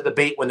cooked into the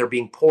bait when they're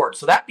being poured.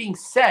 So that being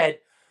said,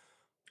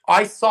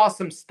 I saw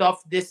some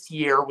stuff this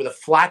year with a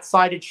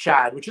flat-sided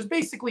shad, which is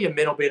basically a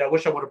minnow bait. I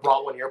wish I would have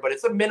brought one here, but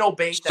it's a minnow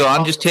bait. So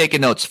I'm just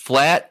taking notes.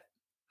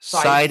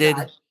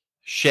 Flat-sided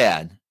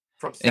shad.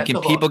 And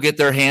can people get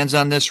their hands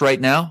on this right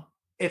now?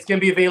 It's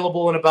going to be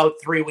available in about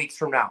 3 weeks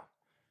from now.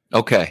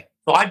 Okay.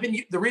 So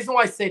the reason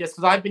why I say this,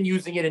 because I've been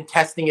using it and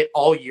testing it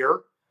all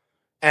year,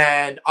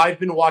 and I've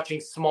been watching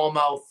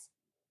smallmouth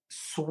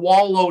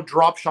swallow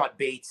drop shot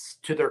baits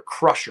to their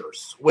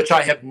crushers, which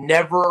I have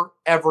never,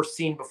 ever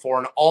seen before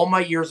in all my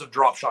years of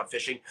drop shot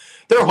fishing.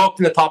 They're hooked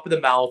in the top of the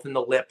mouth and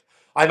the lip.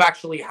 I've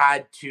actually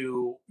had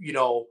to,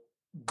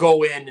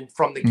 go in and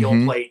from the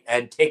gill plate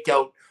and take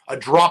out a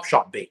drop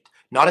shot bait,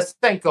 not a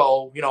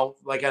Senko,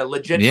 like a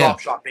legit drop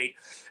shot bait.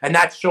 And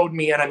that showed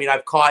me, and I mean,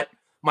 I've caught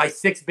my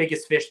 6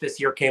 biggest fish this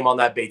year came on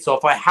that bait. So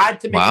if I had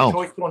to make a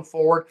choice going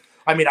forward,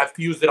 I mean, I've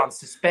used it on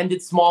suspended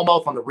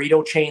smallmouth on the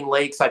Rito chain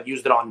lakes. I've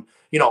used it on,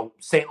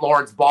 St.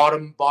 Lawrence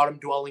bottom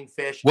dwelling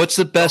fish. What's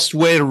the best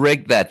way to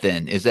rig that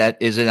then? Is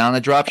it on a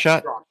drop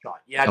shot? Drop shot.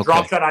 Yeah, okay.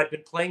 Drop shot. I've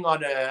been playing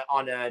on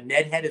a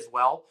Ned head as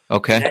well.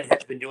 Okay. Ned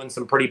head's been doing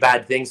some pretty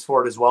bad things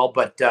for it as well.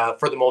 But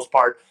for the most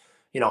part,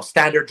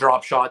 standard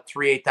drop shot,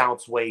 3/8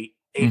 ounce weight,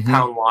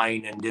 8-pound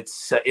line. And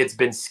it's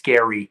been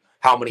scary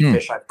how many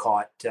fish I've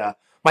caught.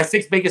 My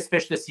 6 biggest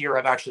fish this year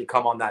have actually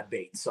come on that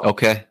bait. So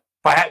okay.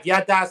 If you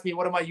had to ask me,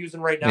 what am I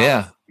using right now?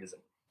 Yeah.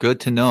 Good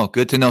to know.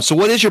 So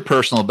what is your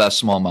personal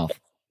best smallmouth?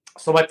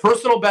 So my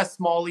personal best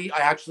smallie, I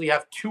actually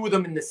have 2 of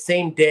them in the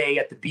same day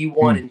at the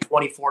B1 in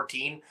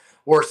 2014.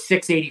 Were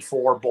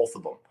 684, both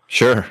of them.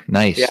 Sure.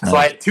 Nice. Yeah. Nice. So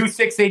I had 2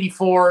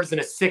 684s and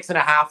a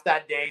 6.5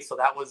 that day. So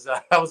that was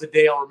a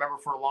day I'll remember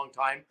for a long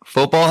time.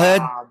 Football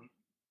head?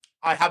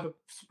 I have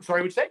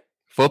sorry, what'd you say?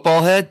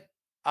 Football head?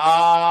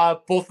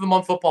 Both of them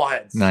on football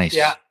heads. Nice.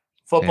 Yeah.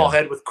 Football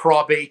head with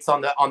craw baits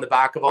on the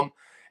back of them.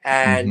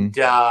 And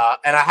I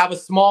have a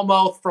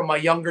smallmouth from my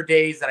younger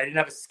days that I didn't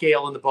have a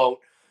scale in the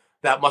boat.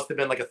 that must have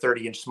been like a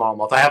 30-inch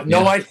smallmouth. I have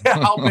no idea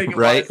how big it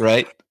was.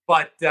 Right.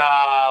 But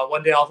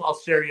one day I'll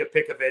share you a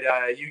pic of it.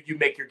 You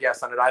make your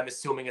guess on it. I'm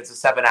assuming it's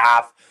a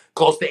 7.5,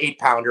 close to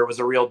 8-pounder. It was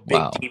a real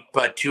big, deep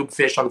tube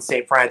fish on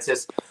St.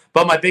 Francis.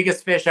 But my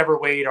biggest fish ever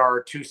weighed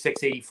are 2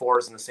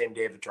 684s in the same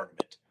day of the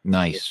tournament.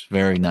 Nice,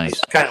 very nice.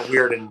 It's kind of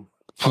weird and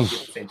funky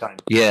at the same time.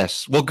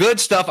 Yes, well, good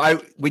stuff.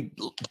 We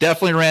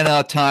definitely ran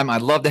out of time.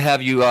 I'd love to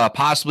have you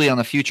possibly on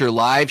a future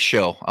live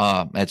show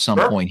at some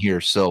point here.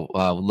 So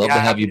we'd love to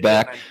have you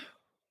back.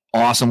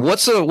 Awesome.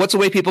 What's a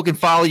way people can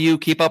follow you,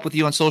 keep up with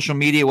you on social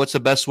media? What's the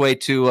best way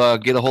to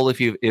get a hold of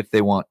you if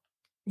they want?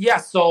 Yeah,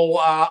 so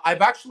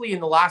I've actually, in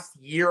the last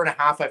year and a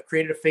half, I've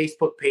created a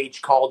Facebook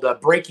page called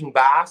Breaking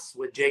Bass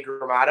with Jay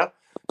Gramada.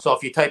 So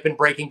if you type in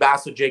Breaking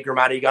Bass with Jay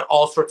Gramada, you got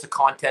all sorts of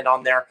content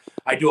on there.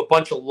 I do a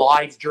bunch of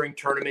lives during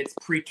tournaments,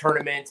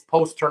 pre-tournaments,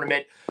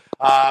 post-tournament,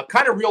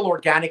 kind of real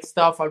organic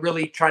stuff. I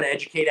really try to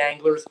educate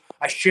anglers.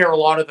 I share a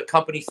lot of the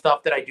company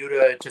stuff that I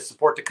do to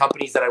support the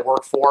companies that I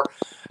work for.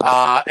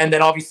 And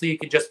then obviously you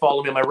can just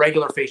follow me on my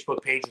regular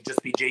Facebook page. Would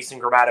just be Jason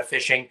Gramada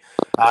Fishing.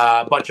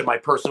 A bunch of my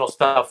personal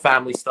stuff,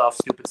 family stuff,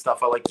 stupid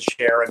stuff I like to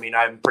share. I mean,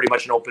 I'm pretty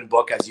much an open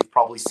book, as you've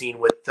probably seen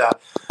with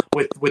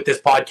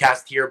this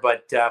podcast here.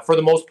 But for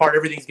the most part,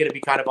 everything's going to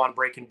be kind of on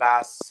Bacon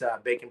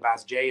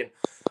Bass Jay. And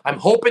I'm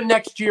hoping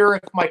next year,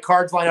 if my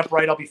cards line up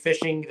right, I'll be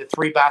fishing the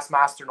 3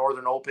 Bassmaster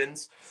Northern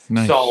Opens.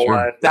 Nice, so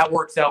sure. If that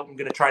works out, I'm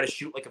going to try to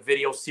shoot like a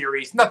video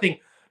series. Nothing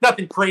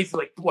crazy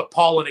like what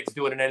Polinick's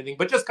doing and anything,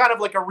 but just kind of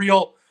like a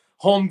real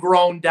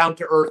homegrown,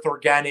 down-to-earth,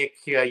 organic,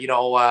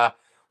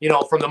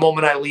 from the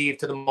moment I leave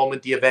to the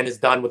moment the event is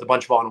done, with a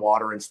bunch of on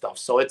water and stuff.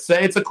 So it's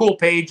a cool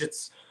page.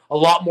 It's a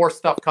lot more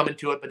stuff coming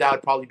to it, but that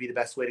would probably be the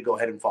best way to go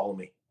ahead and follow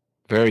me.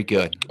 Very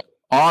good.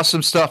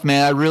 Awesome stuff,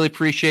 man. I really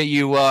appreciate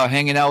you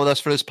hanging out with us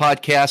for this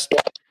podcast,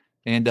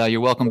 and you're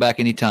welcome back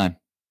anytime.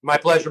 My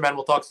pleasure, man.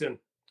 We'll talk soon.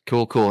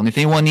 Cool. And if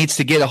anyone needs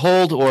to get a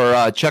hold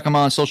or check them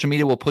out on social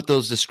media, we'll put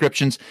those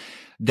descriptions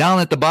down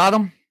at the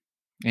bottom.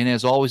 And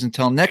as always,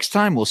 until next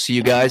time, we'll see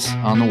you guys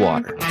on the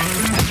water.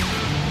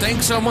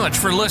 Thanks so much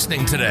for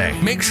listening today.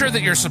 Make sure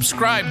that you're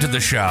subscribed to the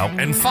show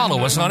and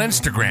follow us on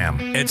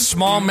Instagram at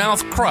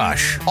Smallmouth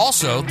Crush.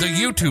 Also, the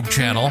YouTube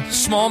channel,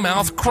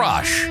 Smallmouth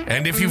Crush.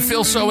 And if you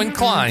feel so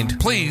inclined,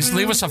 please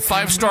leave us a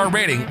 5-star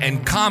rating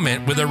and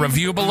comment with a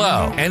review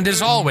below. And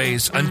as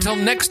always, until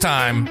next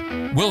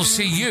time, we'll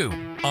see you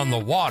on the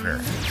water.